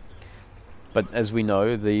 But as we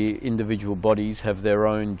know, the individual bodies have their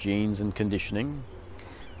own genes and conditioning.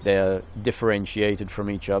 They're differentiated from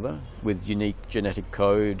each other with unique genetic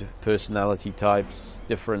code, personality types,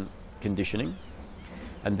 different conditioning.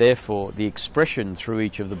 And therefore, the expression through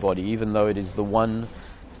each of the body, even though it is the one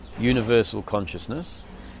universal consciousness,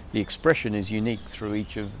 the expression is unique through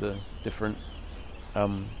each of the different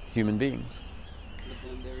human beings. But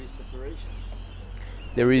then there is separation.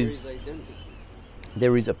 There is identity.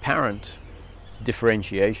 There is apparent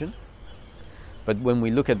differentiation, but when we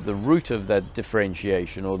look at the root of that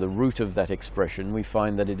differentiation or the root of that expression, we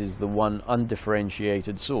find that it is the one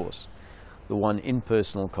undifferentiated source, the one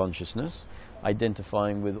impersonal consciousness,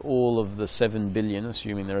 identifying with all of the 7 billion,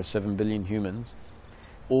 assuming there are 7 billion humans,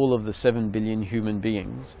 all of the 7 billion human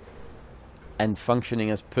beings, and functioning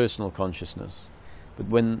as personal consciousness. But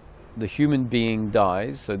when the human being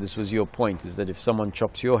dies, so this was your point, is that if someone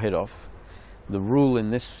chops your head off, the rule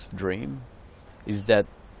in this dream is that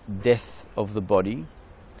death of the body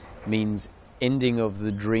means ending of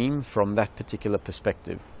the dream from that particular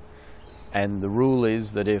perspective. And the rule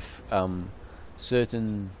is that if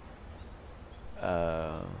certain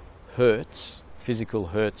hurts, physical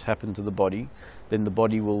hurts happen to the body, then the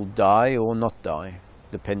body will die or not die,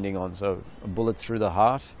 depending on, so a bullet through the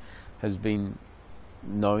heart has been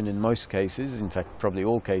known in most cases, in fact probably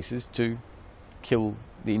all cases, to kill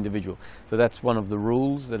the individual. So that's one of the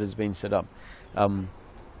rules that has been set up.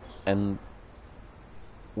 And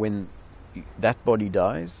when that body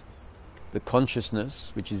dies, the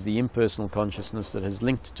consciousness, which is the impersonal consciousness that has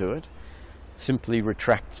linked to it, simply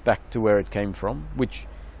retracts back to where it came from, which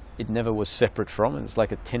it never was separate from. It's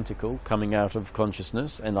like a tentacle coming out of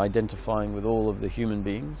consciousness and identifying with all of the human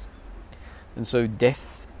beings. And so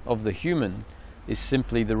death of the human is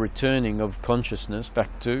simply the returning of consciousness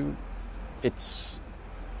back to its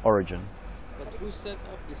origin. But who set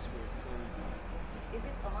up this rule? Is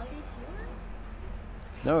it only humans?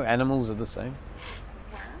 No, animals are the same.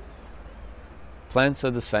 Plants? Plants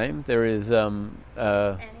are the same. There is Anything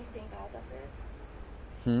out of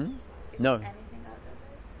it? No. Anything out of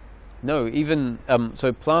it? No, even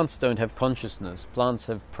so plants don't have consciousness. Plants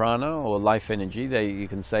have prana or life energy. You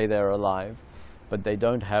can say they're alive, but they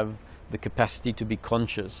don't have the capacity to be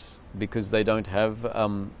conscious because they don't have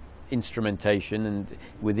instrumentation. And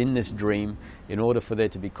within this dream, in order for there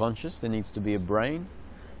to be conscious, there needs to be a brain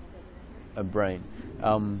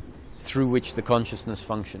through which the consciousness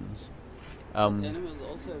functions. Animals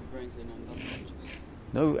also have brains, they're not conscious.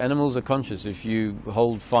 No, animals are conscious. If you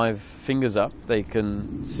hold 5 fingers up, they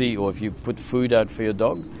can see, or if you put food out for your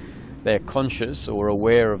dog, they're conscious or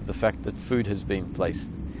aware of the fact that food has been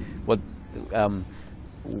placed.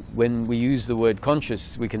 When we use the word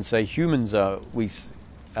conscious, we can say humans are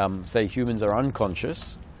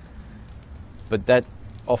unconscious, but that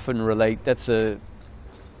often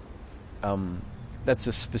that's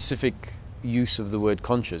a specific use of the word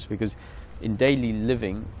conscious, because in daily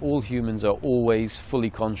living, all humans are always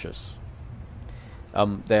fully conscious.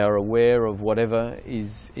 They are aware of whatever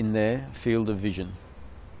is in their field of vision.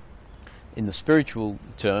 In the spiritual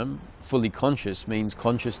term, fully conscious means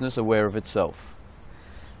consciousness aware of itself.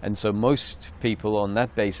 And so most people on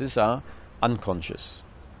that basis are unconscious.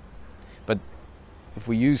 But if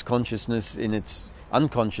we use consciousness in its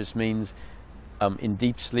unconscious means in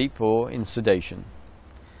deep sleep or in sedation.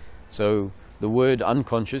 So the word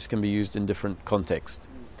unconscious can be used in different contexts.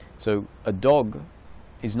 So a dog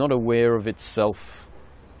is not aware of itself,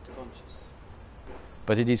 Conscious.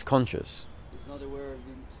 but it is conscious. It's not aware of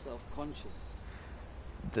being self-conscious.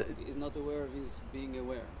 It's not aware of his being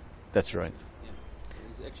aware. That's right. Yeah.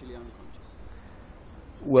 He's actually unconscious.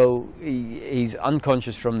 Well, he's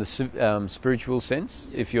unconscious from the spiritual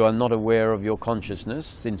sense. If you are not aware of your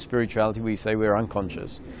consciousness, in spirituality we say we're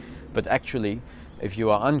unconscious. But actually, if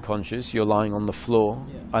you are unconscious, you're lying on the floor,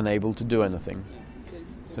 unable to do anything. Yeah.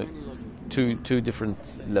 So two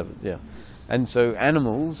different levels, yeah. And so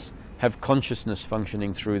animals have consciousness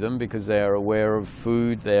functioning through them because they are aware of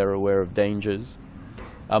food, they are aware of dangers.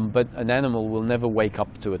 But an animal will never wake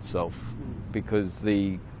up to itself because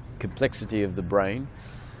the complexity of the brain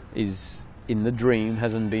is in the dream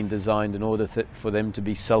hasn't been designed in order for them to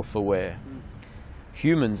be self-aware.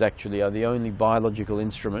 Humans actually are the only biological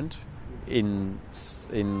instrument in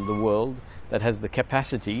the world that has the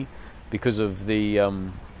capacity, because of the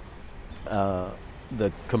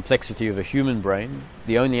complexity of a human brain,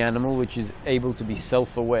 the only animal which is able to be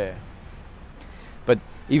self-aware. But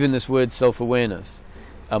even this word self-awareness,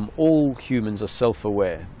 all humans are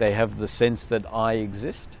self-aware. They have the sense that I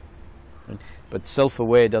exist, but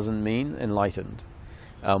self-aware doesn't mean enlightened.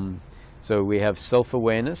 So we have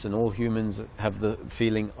self-awareness, and all humans have the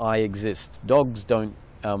feeling I exist. Dogs don't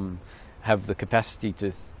have the capacity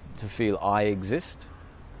to feel I exist.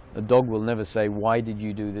 A dog will never say, why did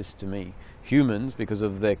you do this to me? Humans, because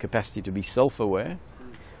of their capacity to be self-aware,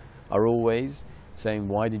 are always saying,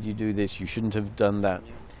 why did you do this? You shouldn't have done that.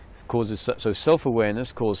 It causes, so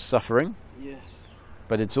self-awareness causes suffering, Yes.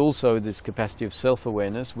 but it's also this capacity of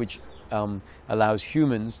self-awareness which allows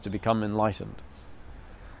humans to become enlightened.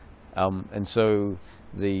 And so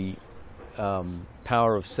the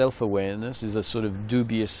power of self-awareness is a sort of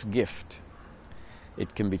dubious gift.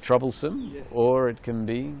 It can be troublesome, Yes. or it can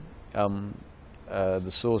be the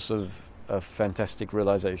source of a fantastic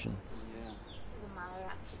realization. Yeah. It's a matter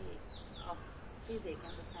actually of physics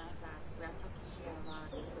in the sense that we are talking here about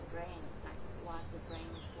the brain, like what the brain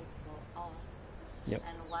is capable of, Yep.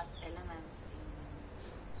 and what elements in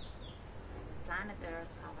planet Earth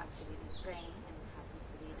have actually this brain, and it happens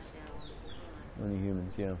to be that they're only humans. Only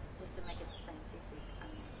humans, yeah. Just to make it scientific, I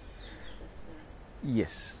mean, instead of the,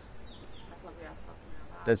 Yes. that's what we are talking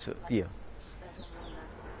about. That's But yeah. doesn't mean that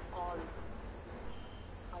all is,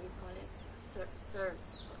 how you call it,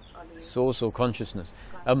 serves all is Source or consciousness.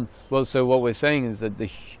 conscious. Well, so what we're saying is that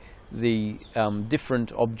the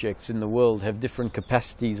different objects in the world have different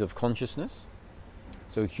capacities of consciousness.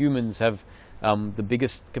 So humans have the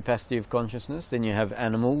biggest capacity of consciousness. Then you have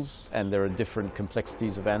animals, and there are different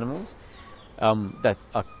complexities of animals that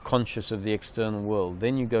are conscious of the external world.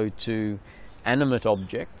 Then you go to animate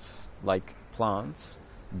objects like plants,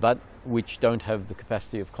 but which don't have the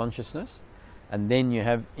capacity of consciousness. And then you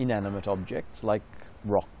have inanimate objects like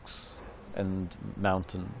rocks and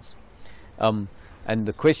mountains. And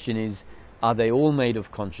the question is, are they all made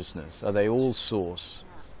of consciousness? Are they all source?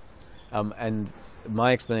 And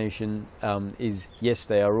my explanation is, yes,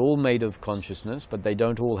 they are all made of consciousness, but they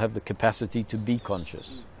don't all have the capacity to be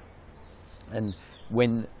conscious. And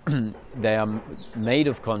when they are made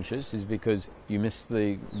of conscious is because you missed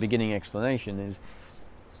the beginning explanation is,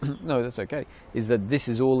 no, that's okay, is that this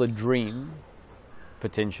is all a dream,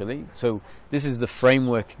 potentially. So this is the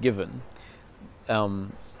framework given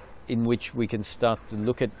in which we can start to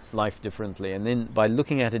look at life differently. And then by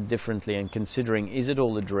looking at it differently and considering, is it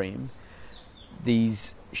all a dream,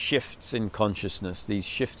 these shifts in consciousness, these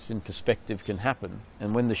shifts in perspective can happen.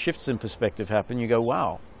 And when the shifts in perspective happen, you go,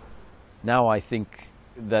 wow, now I think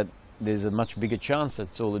that there's a much bigger chance that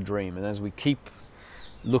it's all a dream. And as we keep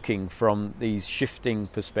looking from these shifting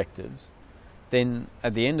perspectives, then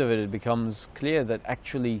at the end of it, it becomes clear that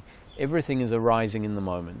actually everything is arising in the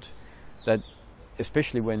moment. That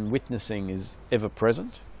especially when witnessing is ever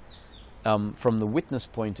present, from the witness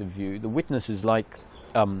point of view, the witness is like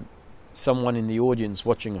someone in the audience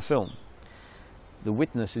watching a film. The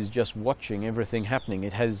witness is just watching everything happening.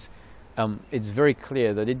 It has, it's very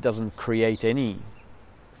clear that it doesn't create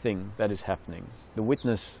anything that is happening. The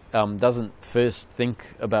witness doesn't first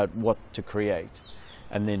think about what to create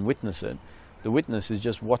and then witness it. The witness is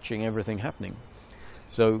just watching everything happening.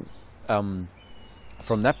 So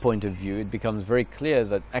from that point of view, it becomes very clear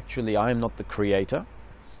that actually I am not the creator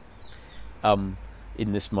in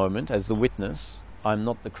this moment. As the witness, I'm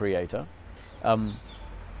not the creator.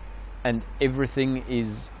 And everything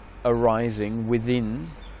is arising within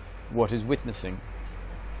what is witnessing.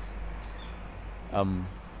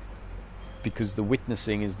 Because the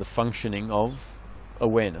witnessing is the functioning of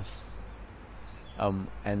awareness.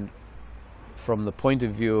 And from the point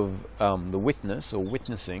of view of the witness or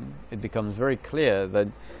witnessing, it becomes very clear that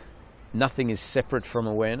nothing is separate from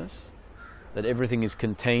awareness, that everything is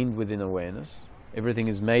contained within awareness, everything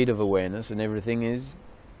is made of awareness, and everything is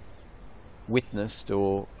witnessed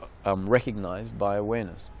or recognized by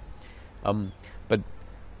awareness. But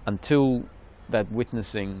until that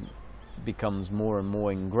witnessing becomes more and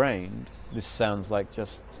more ingrained, this sounds like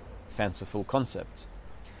just fanciful concepts.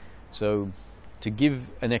 So to give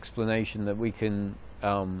an explanation that we can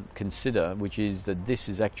consider, which is that this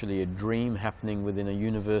is actually a dream happening within a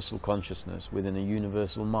universal consciousness, within a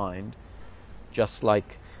universal mind, just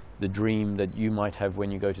like the dream that you might have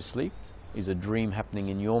when you go to sleep is a dream happening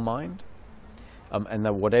in your mind, and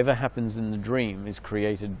that whatever happens in the dream is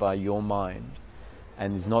created by your mind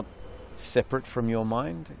and is not separate from your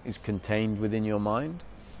mind, is contained within your mind,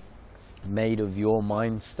 made of your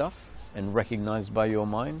mind stuff and recognized by your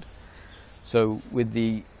mind. So with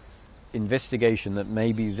the investigation that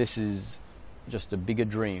maybe this is just a bigger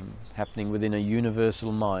dream happening within a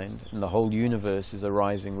universal mind, and the whole universe is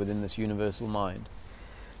arising within this universal mind,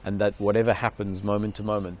 and that whatever happens moment to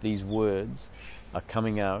moment, these words are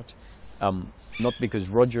coming out not because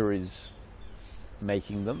Roger is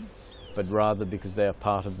making them, but rather because they are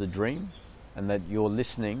part of the dream, and that your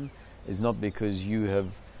listening is not because you have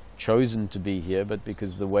chosen to be here, but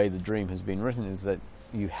because the way the dream has been written is that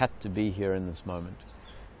you had to be here in this moment.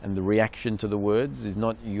 And the reaction to the words is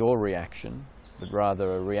not your reaction, but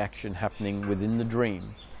rather a reaction happening within the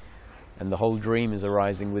dream. And the whole dream is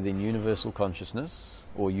arising within universal consciousness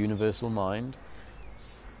or universal mind,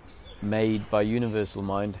 made by universal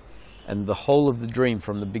mind, and the whole of the dream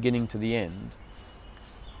from the beginning to the end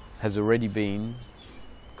has already been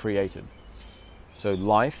created. So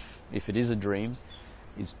life, if it is a dream,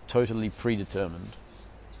 is totally predetermined.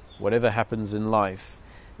 Whatever happens in life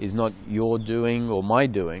is not your doing or my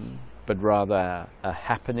doing, but rather a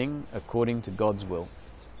happening according to God's will.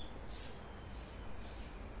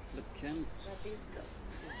 But can That is the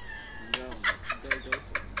go for it.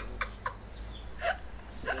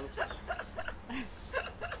 Go for it.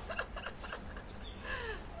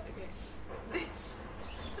 okay.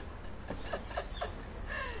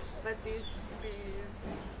 But this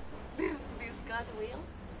God will,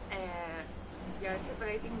 you are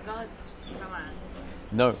separating God from us.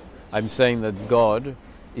 No, I'm saying that God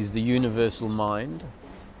is the universal mind,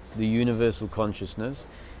 the universal consciousness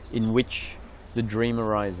in which the dream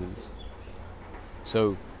arises.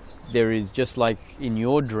 So there is, just like in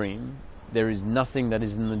your dream, there is nothing that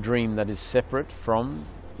is in the dream that is separate from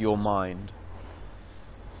your mind.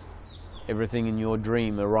 Everything in your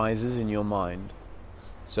dream arises in your mind.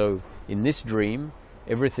 So in this dream,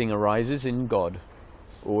 everything arises in God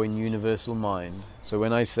or in universal mind. So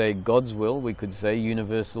when I say God's will, we could say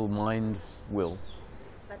universal mind will.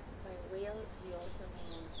 But by will, you also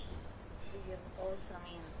mean, do you also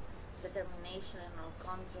mean determination or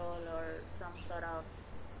control or some sort of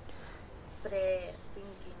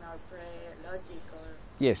pre-thinking or pre-logic or...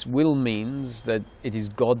 Yes, will means that it is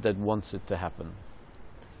God that wants it to happen.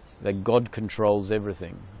 That God controls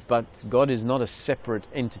everything. But God is not a separate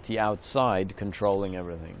entity outside controlling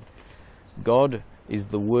everything. God is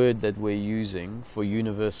the word that we're using for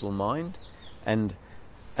universal mind, and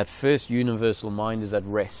at first universal mind is at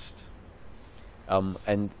rest.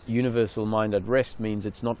 And universal mind at rest means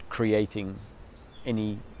it's not creating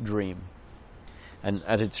any dream. And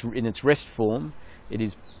in its rest form, it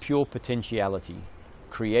is pure potentiality,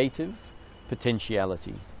 creative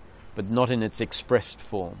potentiality, but not in its expressed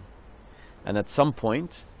form. And at some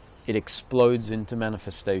point, it explodes into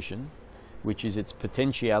manifestation, which is its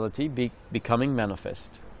potentiality becoming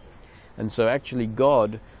manifest. And so actually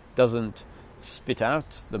God doesn't spit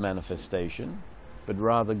out the manifestation, but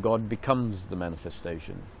rather God becomes the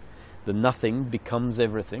manifestation. The nothing becomes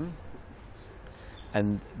everything,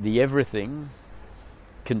 and the everything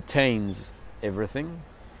contains everything.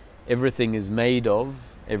 Everything is made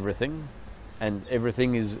of everything, and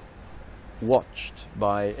everything is watched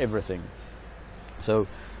by everything. So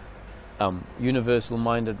universal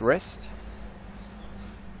mind at rest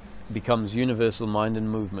becomes universal mind in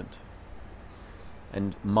movement.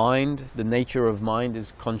 And mind, the nature of mind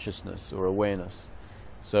is consciousness or awareness.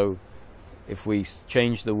 So if we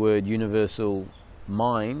change the word universal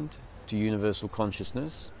mind to universal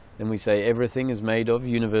consciousness, then we say everything is made of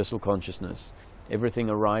universal consciousness.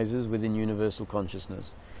 Everything arises within universal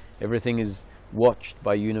consciousness. Everything is watched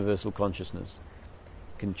by universal consciousness.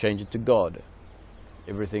 You can change it to God.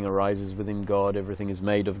 Everything arises within God, everything is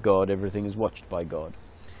made of God, everything is watched by God.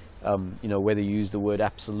 Whether you use the word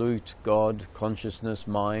absolute, God, consciousness,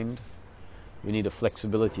 mind, we need a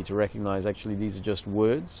flexibility to recognize actually these are just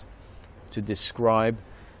words to describe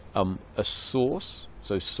a source.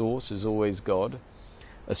 So source is always God,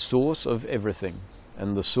 a source of everything.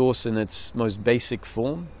 And the source in its most basic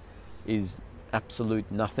form is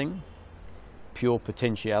absolute nothing, pure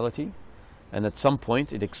potentiality. And at some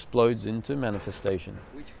point it explodes into manifestation.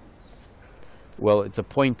 Which Well, it's a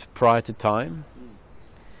point prior to time,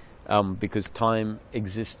 because time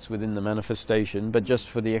exists within the manifestation. But just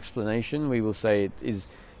for the explanation, we will say it is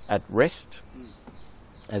at rest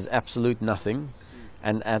as absolute nothing,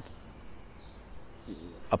 and at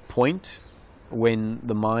a point when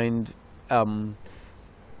the mind,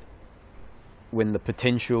 when the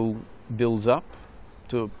potential builds up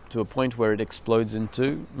to a point where it explodes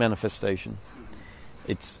into manifestation.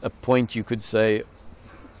 It's a point, you could say,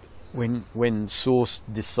 when source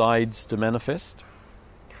decides to manifest.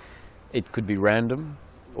 It could be random.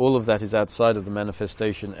 All of that is outside of the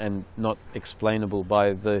manifestation and not explainable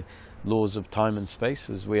by the laws of time and space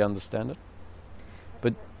as we understand it.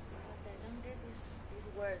 But I don't get these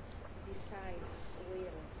words, decide,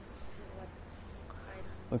 will. This is what I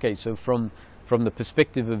don't... okay, so from the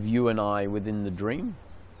perspective of you and I within the dream,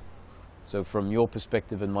 so from your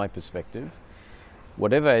perspective and my perspective,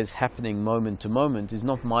 whatever is happening moment to moment is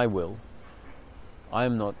not my will. I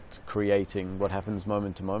am not creating what happens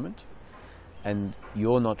moment to moment, and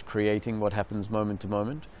you're not creating what happens moment to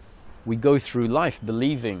moment. We go through life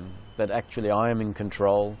believing that actually I am in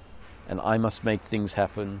control and I must make things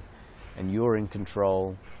happen, and you're in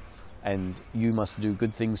control, and you must do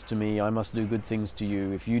good things to me, I must do good things to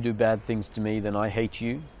you. If you do bad things to me, then I hate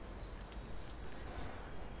you.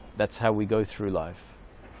 That's how we go through life.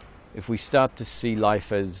 If we start to see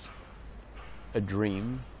life as a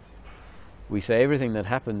dream, we say everything that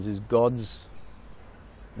happens is God's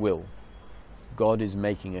will. God is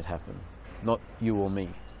making it happen, not you or me.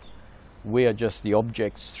 We are just the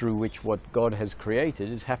objects through which what God has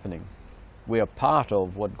created is happening. We are part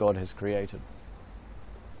of what God has created.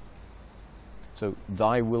 So,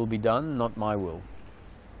 thy will be done, not my will.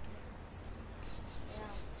 Yeah.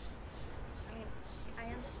 I mean, I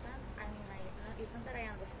understand. I mean, it's not that I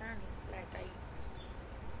understand. It's like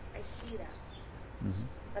I see that. Mm-hmm.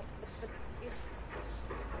 But if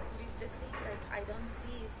the thing that I don't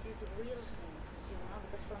see is this will thing, you know,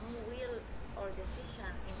 because for me, will or decision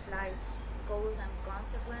implies cause and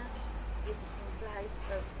consequence. It implies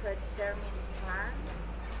a predetermined plan,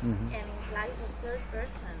 Mm-hmm. and implies a third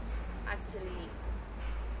person actually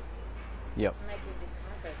Yep. making this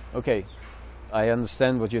happen. Okay, I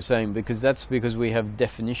understand what you're saying, because that's because we have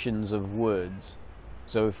definitions of words.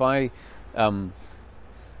 So if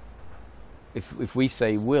if we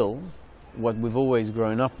say will, what we've always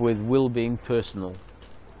grown up with, will being personal.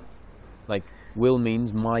 Like, will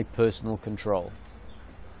means my personal control.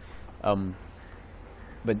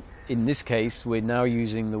 But in this case, we're now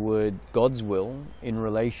using the word God's will in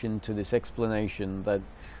relation to this explanation that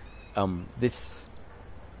this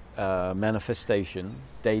manifestation,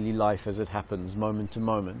 daily life as it happens, moment to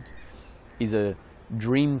moment, is a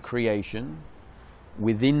dream creation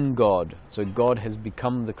within God. So God has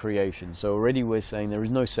become the creation. So already we're saying there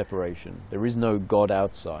is no separation. There is no God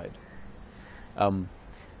outside. So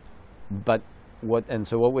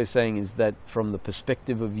what we're saying is that from the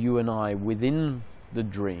perspective of you and I within the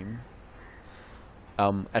dream,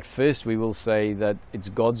 at first we will say that it's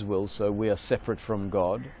God's will, so we are separate from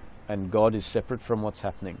God, and God is separate from what's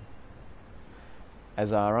happening.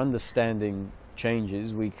 As our understanding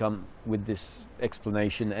changes, we come with this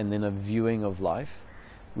explanation and then a viewing of life.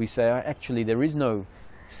 We say, actually, there is no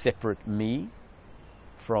separate me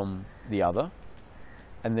from the other,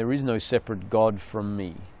 and there is no separate God from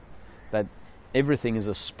me. That everything is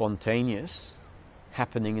a spontaneous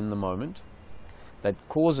happening in the moment. That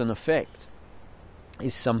cause and effect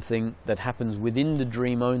is something that happens within the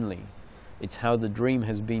dream only. It's how the dream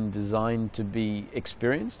has been designed to be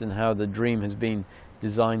experienced and how the dream has been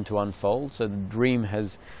designed to unfold. So the dream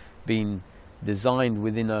has been designed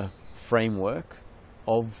within a framework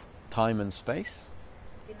of time and space.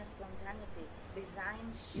 In a spontaneity.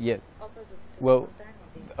 Design is Yeah. opposite to Well,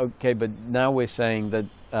 spontaneity. okay, but now we're saying that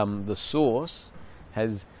the source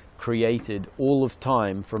has created all of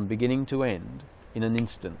time from beginning to end in an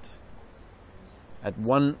instant.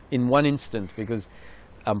 In one instant, because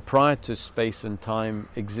prior to space and time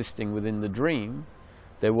existing within the dream,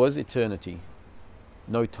 there was eternity,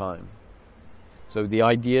 no time. So the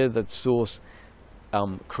idea that source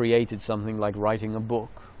created something like writing a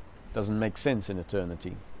book doesn't make sense in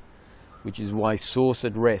eternity, which is why source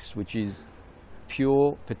at rest, which is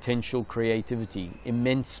pure potential creativity,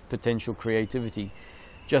 immense potential creativity,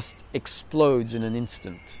 just explodes in an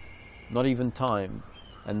instant, not even time,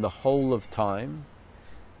 and the whole of time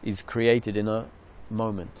is created in a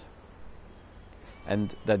moment,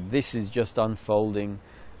 and that this is just unfolding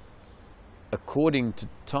according to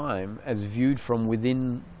time as viewed from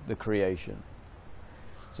within the creation.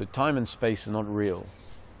 So time and space are not real.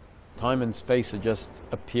 Time and space are just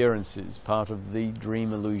appearances, part of the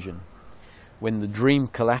dream illusion. When the dream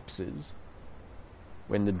collapses,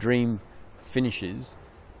 when the dream finishes,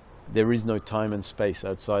 there is no time and space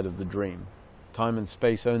outside of the dream. Time and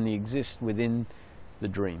space only exist within the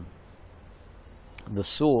dream. The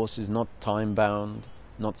source is not time-bound,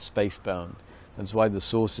 not space-bound. That's why the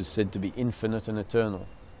source is said to be infinite and eternal.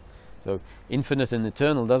 So infinite and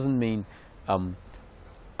eternal doesn't mean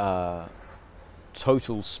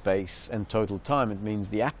total space and total time. It means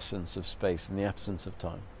the absence of space and the absence of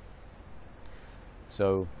time.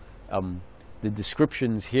 So the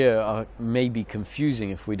descriptions here may be confusing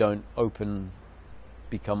if we don't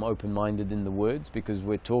become open-minded in the words, because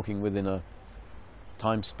we're talking within a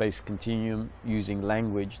time-space continuum using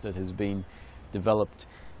language that has been developed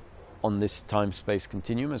on this time-space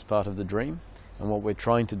continuum as part of the dream. And what we're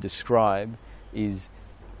trying to describe is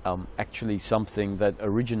actually something that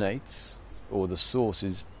originates, or the source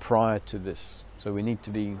is prior to this. So we need to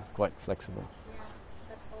be quite flexible. Yeah,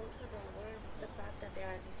 but also the words, the fact that there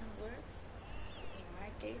are different words, in my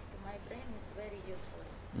case, to my brain is very useful.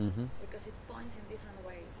 Mm-hmm. Because it points in different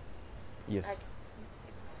ways. Yes. Like,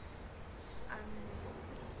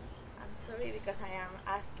 I'm sorry because I am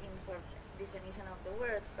asking for definition of the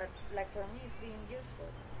words, but like for me it's being useful.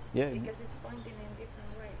 Yeah. Because it's pointing in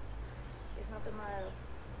different ways. It's not a matter of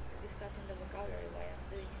discussing the vocabulary while I'm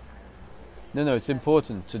doing it. I don't know. No, it's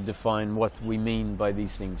important to define what we mean by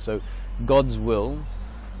these things. So God's will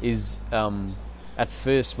is, at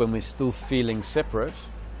first when we're still feeling separate,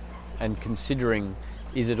 and considering,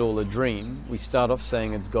 is it all a dream, we start off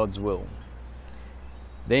saying it's God's will.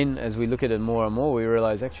 Then as we look at it more and more, we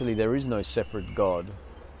realize actually there is no separate God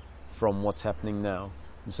from what's happening now.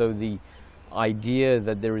 And so the idea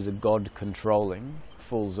that there is a God controlling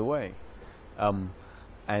falls away.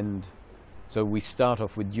 And so we start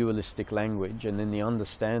off with dualistic language, and then the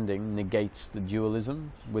understanding negates the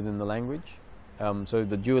dualism within the language. So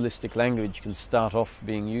the dualistic language can start off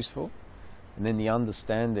being useful, and then the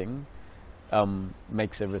understanding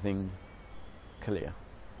makes everything clear.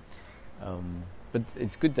 But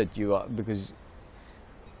it's good that you are, because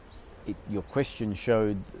your question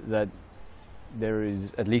showed that there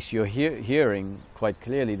is, at least you're hearing quite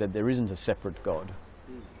clearly, that there isn't a separate God.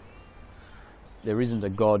 There isn't a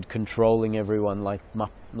God controlling everyone like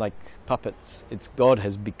puppets. It's God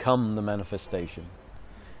has become the manifestation.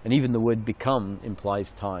 And even the word become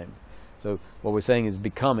implies time. So what we're saying is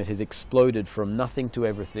become, it has exploded from nothing to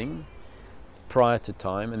everything prior to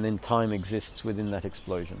time, and then time exists within that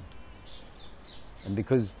explosion. And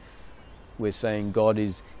because we're saying God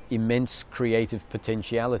is immense creative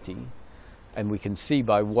potentiality, and we can see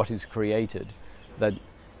by what is created that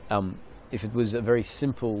if it was a very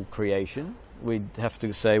simple creation, we'd have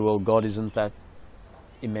to say, well, God isn't that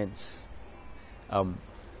immense.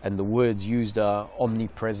 And the words used are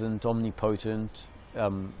omnipresent, omnipotent,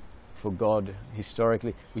 for God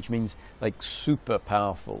historically, which means like super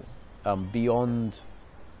powerful, beyond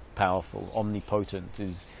powerful. Omnipotent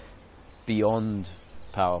is beyond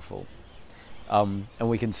powerful. And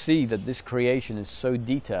we can see that this creation is so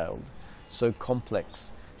detailed, so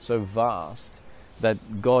complex, so vast,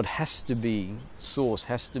 that God has to be, Source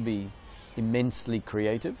has to be immensely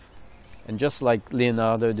creative. And just like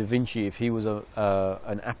Leonardo da Vinci, if he was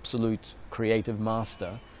an absolute creative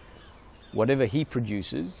master, whatever he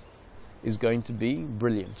produces is going to be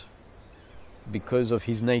brilliant because of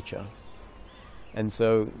his nature. And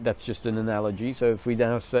so that's just an analogy. So if we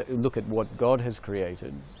now look at what God has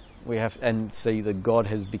created, we have and say that God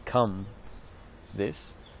has become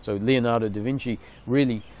this. So Leonardo da Vinci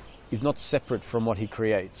really is not separate from what he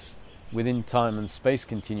creates. Within time and space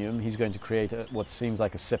continuum, he's going to create what seems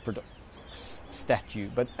like a separate statue,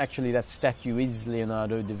 but actually that statue is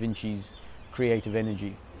Leonardo da Vinci's creative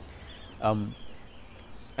energy.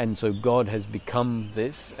 And so God has become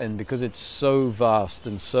this, and because it's so vast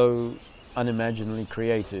and so unimaginably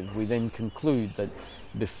creative, we then conclude that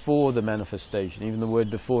before the manifestation, even the word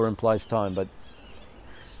before implies time, but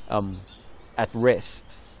at rest,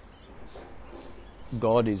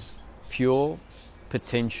 God is pure,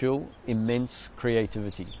 potential, immense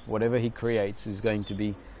creativity. Whatever he creates is going to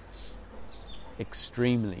be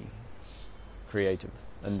extremely creative,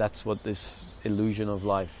 and that's what this illusion of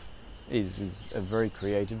life is a very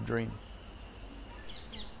creative dream.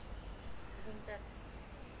 I think that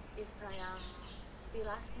if I am still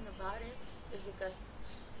asking about it, is because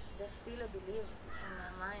there's still a belief in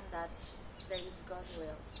my mind that there is God's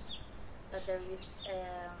will, that there is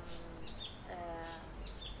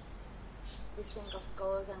this thing of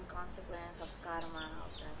cause and consequence, of karma,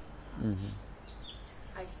 of dharma.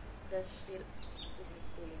 This is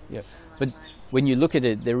still in my but mind. when you look at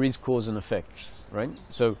it, there is cause and effect, right?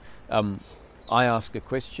 So I ask a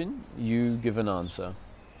question, you give an answer.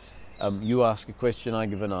 You ask a question, I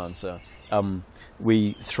give an answer.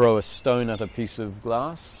 We throw a stone at a piece of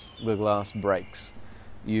glass, the glass breaks.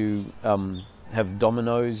 You have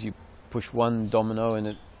dominoes, you push one domino and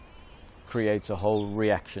it creates a whole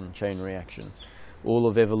reaction, chain reaction. All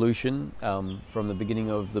of evolution, from the beginning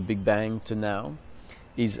of the Big Bang to now,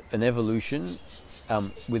 is an evolution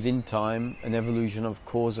within time, an evolution of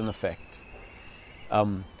cause and effect.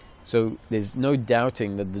 So there's no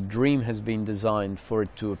doubting that the dream has been designed for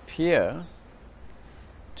it to appear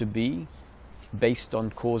to be based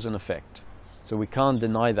on cause and effect. So we can't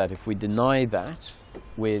deny that. If we deny that,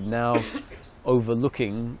 we're now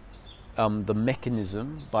overlooking the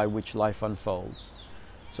mechanism by which life unfolds.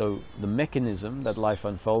 So the mechanism that life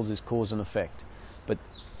unfolds is cause and effect. But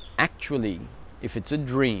actually, if it's a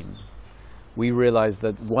dream, we realize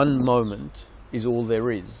that one moment is all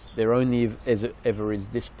there is. There only ever is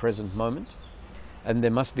this present moment. And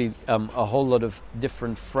there must be a whole lot of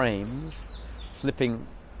different frames, flipping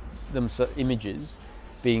them, images,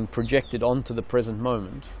 being projected onto the present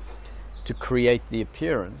moment to create the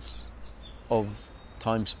appearance of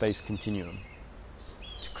time-space continuum,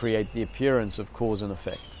 to create the appearance of cause and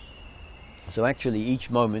effect. So actually each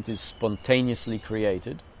moment is spontaneously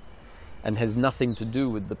created and has nothing to do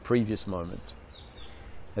with the previous moment,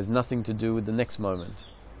 has nothing to do with the next moment.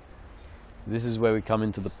 This is where we come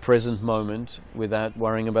into the present moment without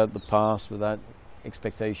worrying about the past, without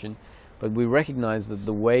expectation. But we recognize that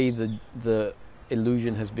the way the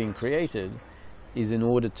illusion has been created is in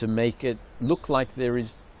order to make it look like there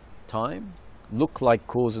is time, look like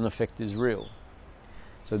cause and effect is real.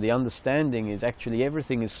 So the understanding is actually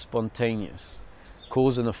everything is spontaneous.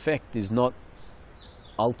 Cause and effect is not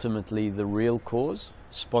ultimately the real cause.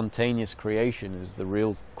 Spontaneous creation is the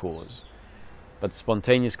real cause. But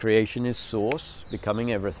spontaneous creation is source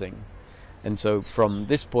becoming everything. And so from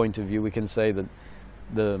this point of view we can say that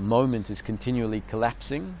the moment is continually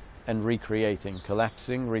collapsing and recreating,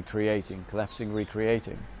 collapsing, recreating, collapsing,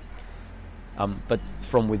 recreating. But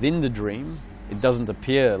from within the dream, it doesn't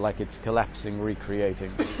appear like it's collapsing,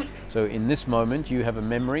 recreating. So in this moment, you have a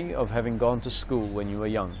memory of having gone to school when you were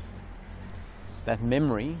young. That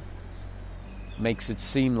memory makes it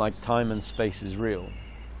seem like time and space is real.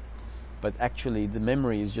 But actually, the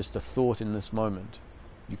memory is just a thought in this moment.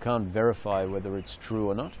 You can't verify whether it's true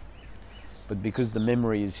or not. But because the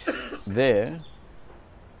memory is there,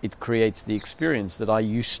 it creates the experience that I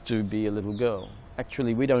used to be a little girl.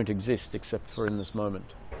 Actually, we don't exist except for in this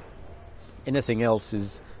moment. Anything else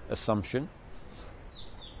is assumption,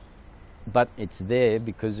 but it's there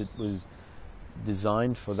because it was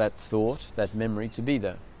designed for that thought, that memory to be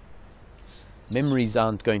there. Memories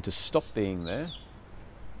aren't going to stop being there.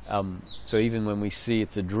 So even when we see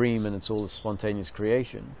it's a dream and it's all a spontaneous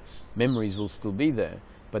creation, memories will still be there,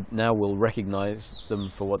 but now we'll recognize them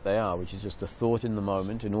for what they are, which is just a thought in the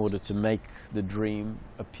moment in order to make the dream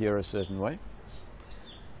appear a certain way.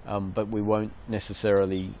 But we won't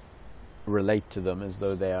necessarily relate to them as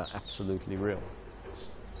though they are absolutely real.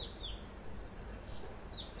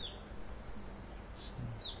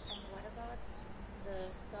 And what about the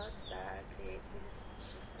thoughts that are created? This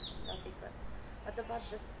is a topic, but what about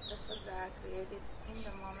the thoughts that are created in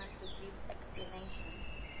the moment to give explanation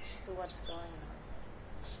to what's going on?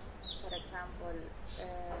 For example,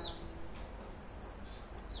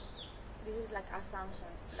 this is like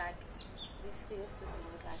assumptions, like this curious thing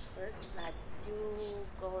is like first it's like you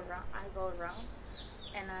go around, I go around,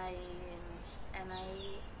 and I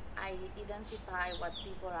identify what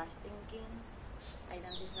people are thinking,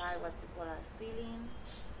 identify what people are feeling,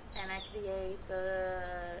 and I create the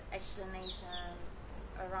explanation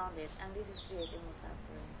around it, and this is creating me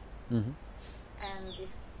suffering. Mm-hmm. And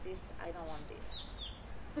this I don't want this.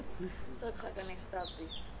 So how can I stop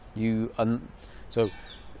this? So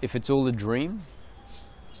if it's all a dream,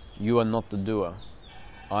 you are not the doer.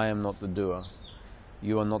 I am not the doer.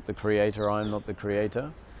 You are not the creator. I am not the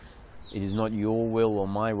creator. It is not your will or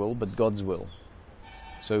my will, but God's will.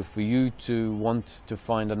 So for you to want to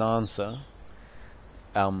find an answer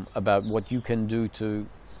about what you can do to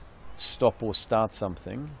stop or start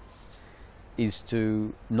something is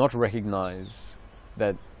to not recognize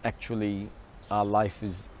that actually our life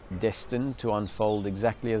is destined to unfold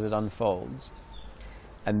exactly as it unfolds,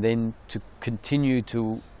 and then to continue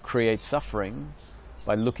to create suffering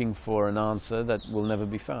by looking for an answer that will never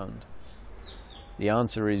be found. The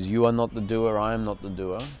answer is you are not the doer, I am not the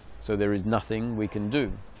doer, so there is nothing we can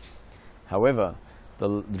do. However,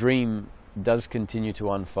 the dream does continue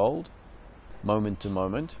to unfold moment to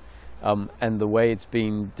moment, and the way it's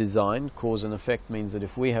been designed, cause and effect, means that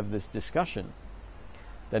if we have this discussion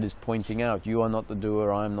that is pointing out you are not the doer,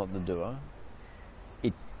 I am not the doer,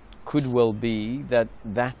 it could well be that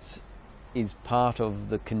that is part of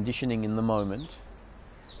the conditioning in the moment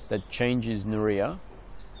that changes Nuriya,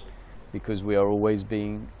 because we are always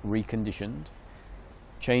being reconditioned,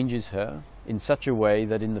 changes her in such a way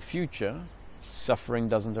that in the future suffering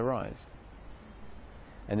doesn't arise.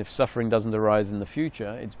 And if suffering doesn't arise in the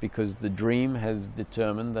future, it's because the dream has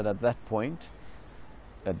determined that at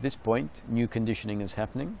this point, new conditioning is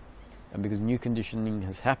happening, and because new conditioning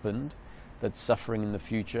has happened, that suffering in the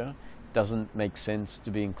future doesn't make sense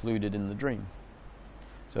to be included in the dream.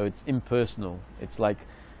 So it's impersonal. It's like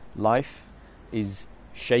life is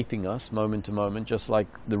shaping us moment to moment, just like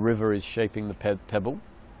the river is shaping the pebble,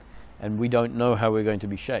 and we don't know how we're going to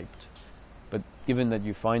be shaped. But given that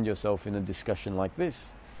you find yourself in a discussion like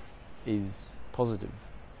this, is positive.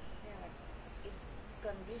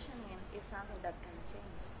 Conditioning is something that can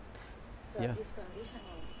change. So Yeah. this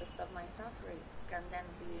conditioning to stop my suffering can then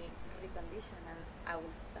be reconditioned, and I will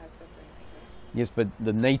start suffering again. Yes, but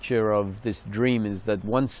the nature of this dream is that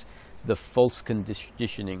once the false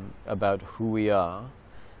conditioning about who we are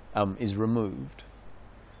is removed,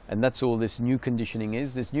 and that's all this new conditioning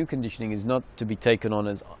is. This new conditioning is not to be taken on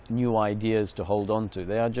as new ideas to hold on to.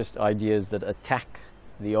 They are just ideas that attack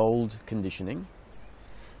the old conditioning.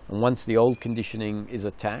 And once the old conditioning is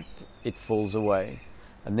attacked, it falls away.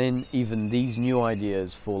 And then even these new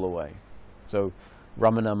ideas fall away. So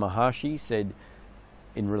Ramana Maharshi said,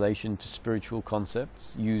 in relation to spiritual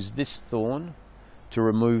concepts. Use this thorn to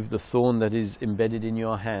remove the thorn that is embedded in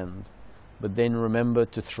your hand, but then remember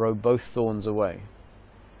to throw both thorns away.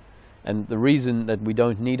 And the reason that we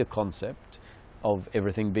don't need a concept of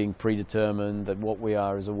everything being predetermined, that what we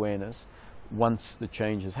are is awareness, once the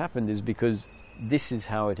change has happened, is because this is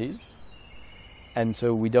how it is, and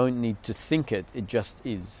so we don't need to think it, it just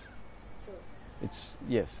is. It's,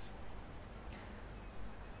 yes.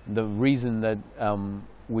 The reason that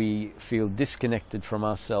we feel disconnected from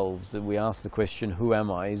ourselves, that we ask the question, who am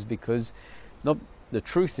I, is because the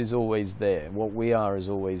truth is always there, what we are is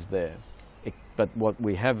always there. But what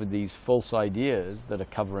we have are these false ideas that are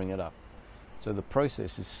covering it up. So the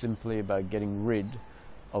process is simply about getting rid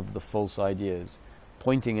of the false ideas,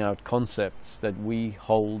 pointing out concepts that we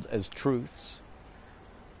hold as truths,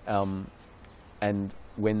 and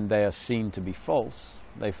when they are seen to be false,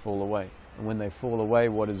 they fall away. And when they fall away,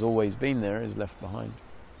 what has always been there is left behind.